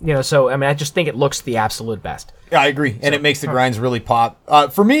 Where, so I mean, I just think it looks the absolute best. Yeah, I agree, and it makes the grinds really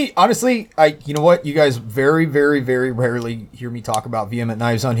pop. For me, honestly, you know what? You guys very, very, very rarely hear me talk about Vehement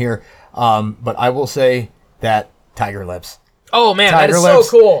Knives on here, but I will say that Tiger Lips. Oh man, Tiger that is Lips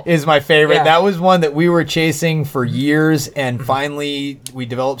so cool. Is my favorite. Yeah. That was one that we were chasing for years, and finally we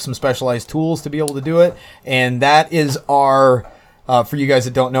developed some specialized tools to be able to do it. And that is our, for you guys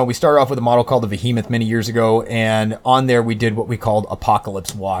that don't know, we started off with a model called the Behemoth many years ago, and on there we did what we called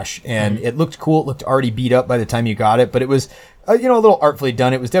Apocalypse Wash, and it looked cool. It looked already beat up by the time you got it, but it was a little artfully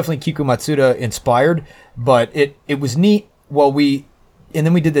done. It was definitely Kiku Matsuda inspired, but it was neat. And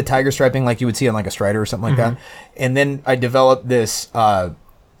then we did the tiger striping like you would see on like a Strider or something like that. And then I developed this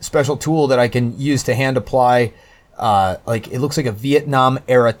special tool that I can use to hand apply. Like it looks like a Vietnam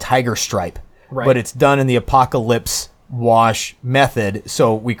era tiger stripe, but it's done in the Apocalypse Wash method.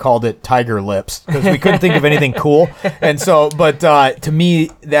 So we called it Tiger Lips because we couldn't think of anything cool. And so, but to me,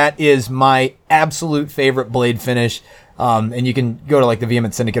 that is my absolute favorite blade finish. And you can go to like the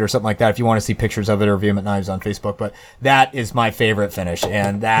Vehement Syndicate or something like that if you want to see pictures of it, or Vehement Knives on Facebook. But that is my favorite finish.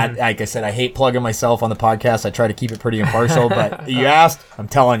 And that, like I said, I hate plugging myself on the podcast. I try to keep it pretty impartial, but you asked, I'm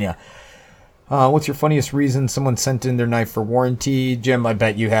telling you. What's your funniest reason someone sent in their knife for warranty? Jim, I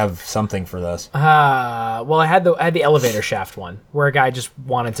bet you have something for this. Well, I had the elevator shaft one where a guy just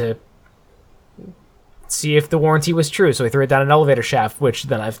wanted to see if the warranty was true, so he threw it down an elevator shaft, which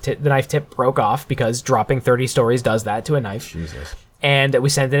the knife tip broke off because dropping 30 stories does that to a knife. Jesus. And we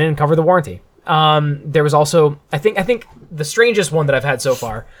sent it in and covered the warranty. There was also, I think the strangest one that I've had so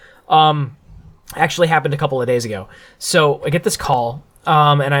far, actually happened a couple of days ago. So I get this call,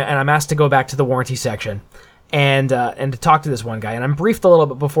 and I'm asked to go back to the warranty section, and to talk to this one guy, and I'm briefed a little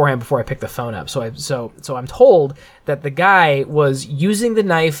bit beforehand before I pick the phone up. So I'm told that the guy was using the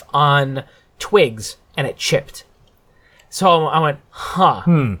knife on twigs and it chipped. So I went,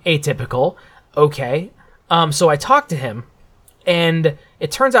 atypical. Okay. So I talked to him, and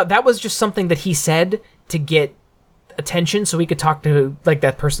it turns out that was just something that he said to get attention so he could talk to like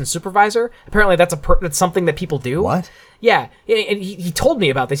that person's supervisor. Apparently that's something that people do. What? Yeah. And he told me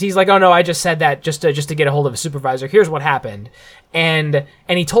about this. He's like, oh no, I just said that just to get a hold of a supervisor. Here's what happened. And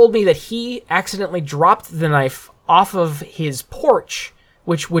he told me that he accidentally dropped the knife off of his porch,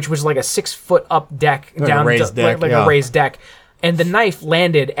 which was like a 6-foot up deck, like down a raised deck, a raised deck, and the knife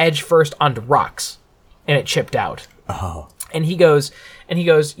landed edge first onto rocks, and it chipped out. Oh. And he goes,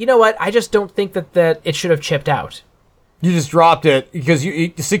 you know what? I just don't think that it should have chipped out. You just dropped it because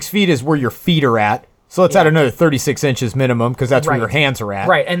 6 feet is where your feet are at. So let's add another 36 inches minimum because that's where your hands are at.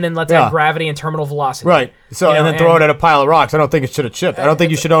 Right, and then let's add gravity and terminal velocity. Right. So and then throw it at a pile of rocks. I don't think it should have chipped. I don't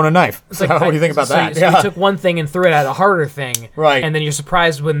think you should own a knife. So what do you think about that? So you took one thing and threw it at a harder thing. Right. And then you're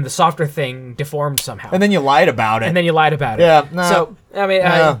surprised when the softer thing deformed somehow. And then you lied about it. Yeah. Nah. So I mean,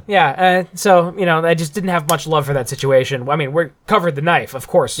 so I just didn't have much love for that situation. I mean, we covered the knife, of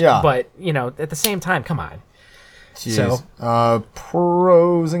course. Yeah. But at the same time, come on. Jeez. So,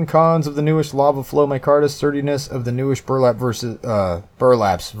 pros and cons of the newish Lava Flow Micarta, sturdiness of the newish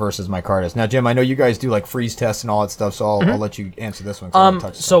burlaps versus Micartas. Now, Jim, I know you guys do like freeze tests and all that stuff, so I'll let you answer this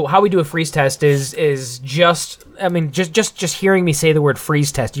one. So how we do a freeze test is just hearing me say the word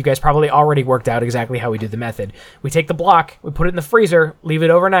freeze test, you guys probably already worked out exactly how we do the method. We take the block, we put it in the freezer, leave it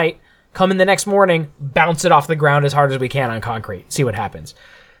overnight, come in the next morning, bounce it off the ground as hard as we can on concrete, see what happens.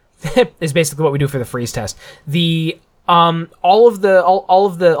 Is basically what we do for the freeze test. The all of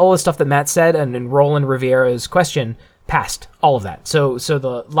the stuff that Matt said and Roland Riviera's question passed all of that. So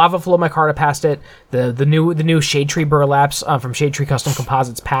the Lava Flow Micarta passed it. The new Shade Tree burlaps from Shade Tree Custom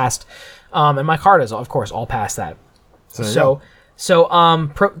Composites passed, and Micartas of course all passed that.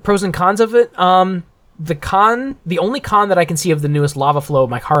 Pros and cons of it. The only con that I can see of the newest Lava Flow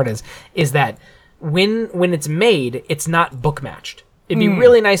Micartas is that when it's made, it's not book matched. It'd be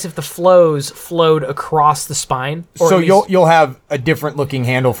really nice if the flows flowed across the spine. So you'll have a different looking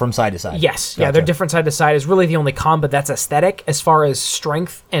handle from side to side. Yes, gotcha. Yeah, they're different side to side is really the only con, but that's aesthetic. As far as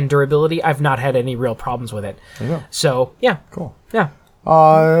strength and durability, I've not had any real problems with it. There you go. So yeah, cool. Yeah.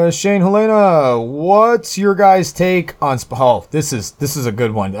 Shane Helena, what's your guys' take on? This is a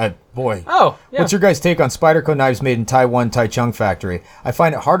good one. Boy. Oh, yeah. What's your guys' take on Spyderco knives made in Taiwan Taichung factory? I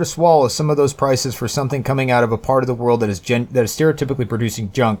find it hard to swallow some of those prices for something coming out of a part of the world that is stereotypically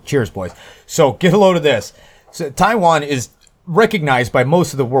producing junk. Cheers, boys. So get a load of this. So Taiwan is recognized by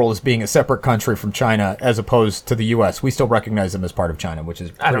most of the world as being a separate country from China, as opposed to the U.S. We still recognize them as part of China, which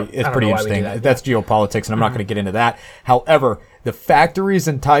is pretty interesting. That's geopolitics, and I'm not going to get into that. However, the factories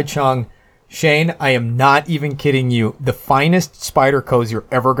in Taichung Shane, I am not even kidding you. The finest Spydercos you're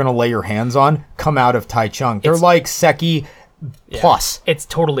ever going to lay your hands on come out of Taichung. They're like Seki plus. It's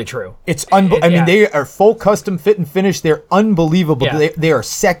totally true. It's I mean, they are full custom fit and finish. They're unbelievable. Yeah. They are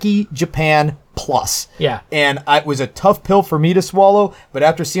Seki Japan plus. Yeah. And it was a tough pill for me to swallow, but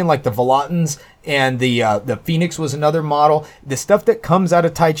after seeing like the Volatins and the Phoenix was another model, the stuff that comes out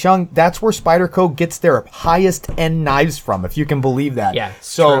of Taichung, that's where Spyderco gets their highest end knives from, if you can believe that. Yeah,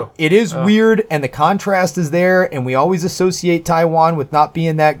 so true. it is weird, and the contrast is there, and we always associate Taiwan with not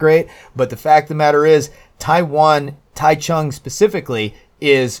being that great, but the fact of the matter is, Taichung specifically,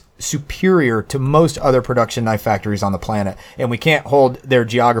 is superior to most other production knife factories on the planet, and we can't hold their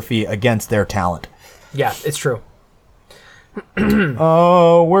geography against their talent. Yeah, it's true.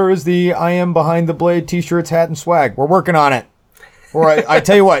 Oh, where is the I am behind the blade t-shirts, hat, and swag? We're working on it. All right, I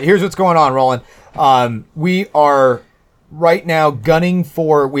tell you what, here's what's going on, Roland. We are right now gunning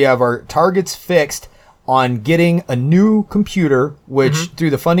for, we have our targets fixed on getting a new computer, which through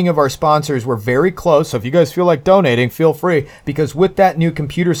the funding of our sponsors, we're very close. So if you guys feel like donating, feel free, because with that new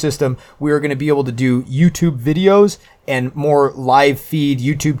computer system, we are going to be able to do YouTube videos and more live feed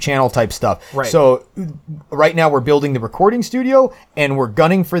YouTube channel type stuff. Right. So right now we're building the recording studio, and we're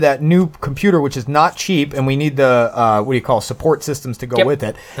gunning for that new computer, which is not cheap, and we need the support systems to go with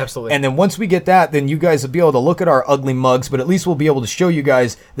it. Absolutely. And then once we get that, then you guys will be able to look at our ugly mugs, but at least we'll be able to show you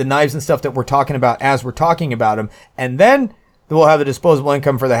guys the knives and stuff that we're talking about as we're talking about them. And then we'll have the disposable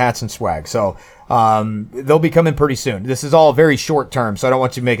income for the hats and swag. So they'll be coming pretty soon. This is all very short term, so I don't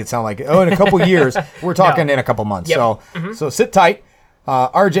want you to make it sound like, oh, in a couple years. We're talking in a couple months. Yep. So sit tight.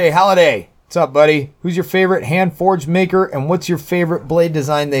 RJ Halliday, what's up, buddy? Who's your favorite hand-forged maker, and what's your favorite blade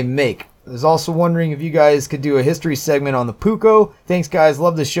design they make? I was also wondering if you guys could do a history segment on the Puko. Thanks, guys.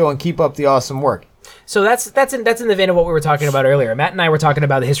 Love the show, and keep up the awesome work. So that's in the vein of what we were talking about earlier. Matt and I were talking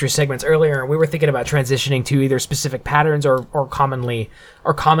about the history segments earlier, and we were thinking about transitioning to either specific patterns or commonly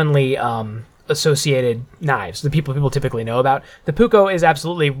associated knives, the people typically know about. The Puko is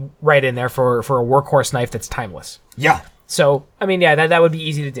absolutely right in there for a workhorse knife that's timeless. Yeah. So I mean, yeah, that would be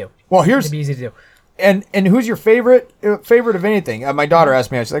easy to do. Well, It'd be easy to do. And who's your favorite of anything? My daughter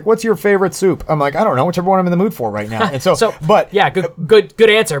asked me, she's like, "What's your favorite soup?" I'm like, "I don't know, whichever one I'm in the mood for right now." And but yeah, good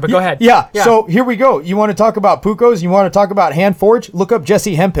answer. But go ahead. Yeah. So here we go. You want to talk about Pukos? You want to talk about hand forge? Look up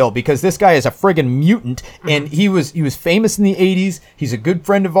Jesse Hemphill, because this guy is a friggin' mutant, and he was famous in the '80s. He's a good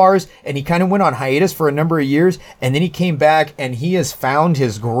friend of ours, and he kind of went on hiatus for a number of years, and then he came back, and he has found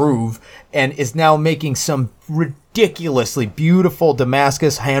his groove, and is now making some ridiculously beautiful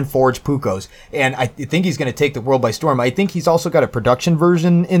Damascus hand-forged Pukos, and I think he's going to take the world by storm. I think he's also got a production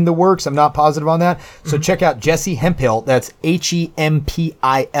version in the works. I'm not positive on that. So check out Jesse Hemphill. That's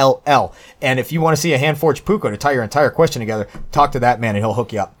Hempill. And if you want to see a hand-forged Puko to tie your entire question together, talk to that man, and he'll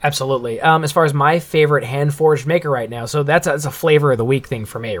hook you up. Absolutely. As far as my favorite hand-forged maker right now, so that's a flavor of the week thing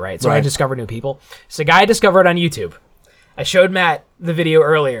for me, right? So I discover new people. It's a guy I discovered on YouTube. I showed Matt the video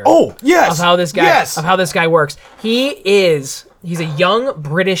earlier. Oh, yes. Of how this guy works. He's a young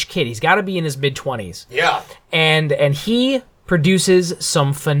British kid. He's got to be in his mid-20s. Yeah. And he produces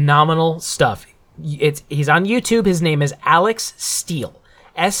some phenomenal stuff. He's on YouTube. His name is Alex Steele.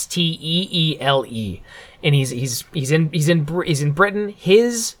 Steele. And he's in Britain.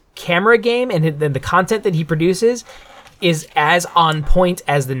 His camera game and the content that he produces is as on point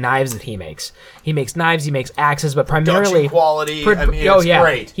as the knives that he makes. He makes knives, he makes axes, but primarily production quality. It's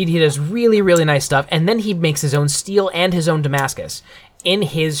great. He does really, really nice stuff, and then he makes his own steel and his own Damascus in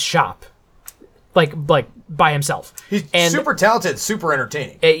his shop, like by himself. He's super talented, super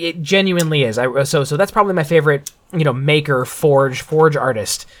entertaining. It genuinely is. So that's probably my favorite, maker, forge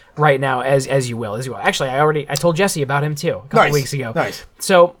artist right now, as you will. Actually, I told Jesse about him too a couple weeks ago. Nice.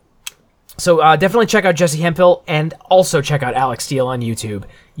 So definitely check out Jesse Hemphill, and also check out Alex Steele on YouTube.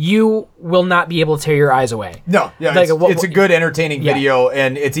 You will not be able to tear your eyes away. No, yeah, it's a good, entertaining video,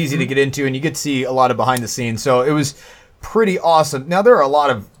 and it's easy to get into, and you get to see a lot of behind the scenes. So it was pretty awesome. Now, there are a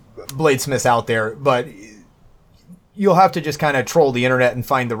lot of bladesmiths out there, but you'll have to just kind of troll the internet and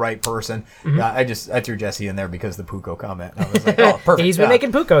find the right person. I threw Jesse in there because of the Puko comment. I was like, oh, perfect. He's been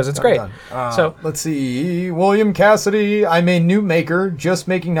making Pukos. It's great. So let's see. William Cassidy. I'm a new maker, just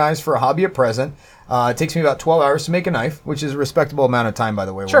making knives for a hobby at present. It takes me about 12 hours to make a knife, which is a respectable amount of time, by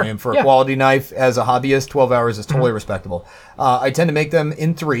the way, William. For a quality knife as a hobbyist, 12 hours is totally respectable. I tend to make them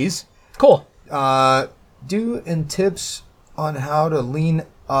in threes. Cool. Tips on how to lean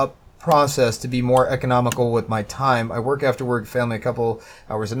up process to be more economical with my time. I work after work, family a couple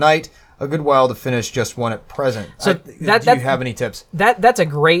hours a night. A good while to finish just one at present. Do you have any tips? That's a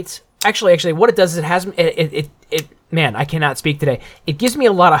great. Actually, what it does is it man, I cannot speak today. It gives me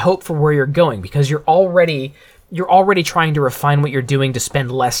a lot of hope for where you're going, because you're already trying to refine what you're doing to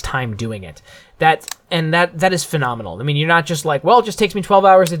spend less time doing it. That is phenomenal. I mean, you're not just like, well, it just takes me 12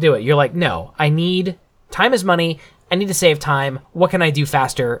 hours to do it. You're like, no, time is money. I need to save time. What can I do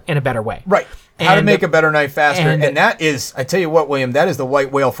faster in a better way? Right. How to make a better knife faster. And that is, I tell you what, William, that is the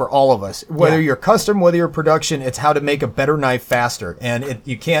white whale for all of us. Whether you're custom, whether you're production, it's how to make a better knife faster. And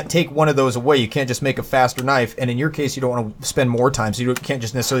you can't take one of those away. You can't just make a faster knife. And in your case, you don't want to spend more time. So you can't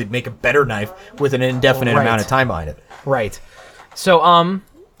just necessarily make a better knife with an indefinite amount of time behind it. Right. So,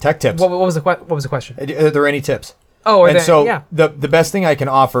 tech tips. What was the question? Are there any tips? Oh, the best thing I can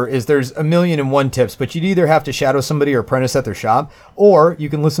offer is there's 1,000,001 tips, but you'd either have to shadow somebody or apprentice at their shop, or you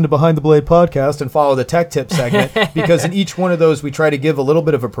can listen to Behind the Blade podcast and follow the tech tip segment, because in each one of those we try to give a little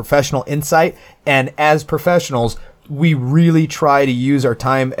bit of a professional insight, and as professionals, we really try to use our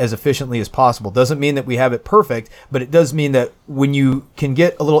time as efficiently as possible. Doesn't mean that we have it perfect, but it does mean that when you can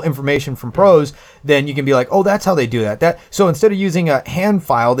get a little information from pros, then you can be like, oh, that's how they do that. So instead of using a hand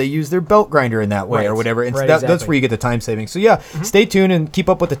file, they use their belt grinder in that way, or whatever. And that's where you get the time savings. So stay tuned and keep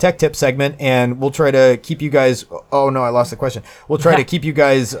up with the tech tip segment, and we'll try to keep you guys. Oh no, I lost the question. We'll try to keep you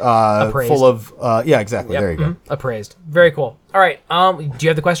guys full of. Exactly. Yep. There you go. Appraised. Very cool. All right. Do you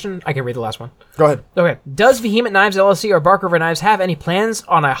have the question? I can read the last one. Go ahead. Okay. Does Vehement Knives LLC or Bark River Knives have any plans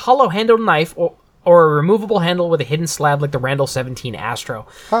on a hollow-handled knife or a removable handle with a hidden slab like the Randall 17 Astro?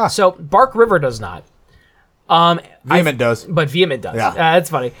 So Bark River does not. Vehement does. But Vehement does. Yeah. That's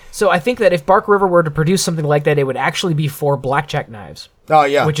funny. So I think that if Bark River were to produce something like that, it would actually be for Blackjack Knives. Oh,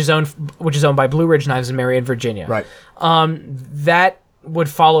 yeah. Which is owned by Blue Ridge Knives in Marion, Virginia. Right. That would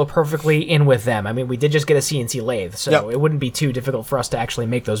follow perfectly in with them. I mean, we did just get a CNC lathe, so it wouldn't be too difficult for us to actually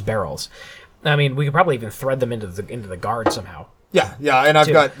make those barrels. I mean, we could probably even thread them into the guard somehow. Yeah, and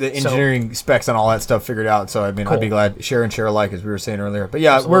I've got the engineering specs on all that stuff figured out. So I mean, cool. I'd be glad share and share alike, as we were saying earlier. But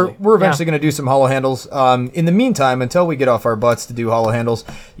yeah, absolutely. we're eventually going to do some hollow handles. In the meantime, until we get off our butts to do hollow handles,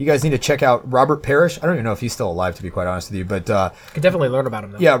 you guys need to check out Robert Parrish. I don't even know if he's still alive, to be quite honest with you, but could definitely learn about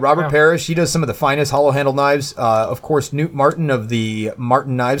him though. Yeah, Robert Parrish. He does some of the finest hollow handle knives. Of course, Newt Martin of the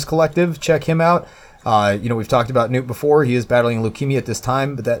Martin Knives Collective. Check him out. We've talked about Newt before. He is battling leukemia at this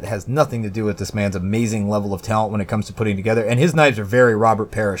time, but that has nothing to do with this man's amazing level of talent when it comes to putting together. And his knives are very Robert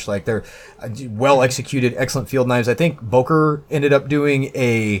Parrish. Like, they're well executed, excellent field knives. I think Boker ended up doing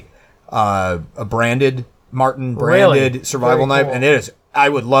a branded Martin branded survival knife, and it is. I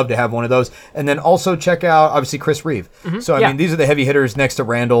would love to have one of those. And then also check out, obviously, Chris Reeve. So, I mean, these are the heavy hitters next to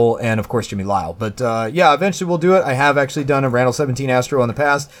Randall and, of course, Jimmy Lyle. But, eventually we'll do it. I have actually done a Randall 17 Astro in the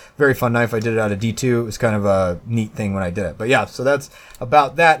past. Very fun knife. I did it out of D2. It was kind of a neat thing when I did it. But, yeah, so that's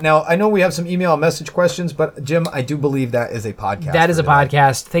about that. Now, I know we have some email and message questions, but, Jim, I do believe that is a podcast. That is a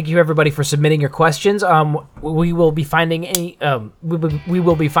podcast. Thank you, everybody, for submitting your questions. We will be finding we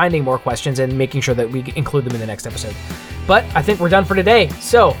will be finding more questions and making sure that we include them in the next episode. But I think we're done for today.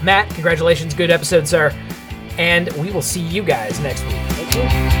 So, Matt, congratulations. Good episode, sir. And we will see you guys next week. Thank you.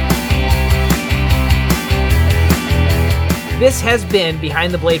 This has been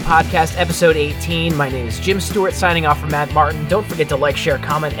Behind the Blade Podcast, episode 18. My name is Jim Stewart, signing off for Matt Martin. Don't forget to like, share,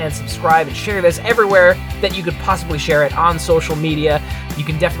 comment, and subscribe, and share this everywhere that you could possibly share it on social media. You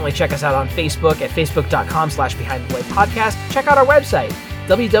can definitely check us out on Facebook at facebook.com/Behind the Blade Podcast. Check out our website,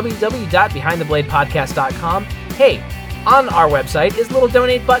 www.behindthebladepodcast.com. Hey, on our website is a little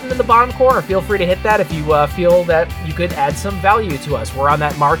donate button in the bottom corner. Feel free to hit that if you feel that you could add some value to us. We're on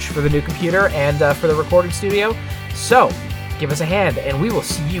that march for the new computer and for the recording studio. So, give us a hand, and we will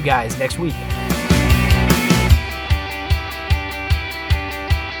see you guys next week.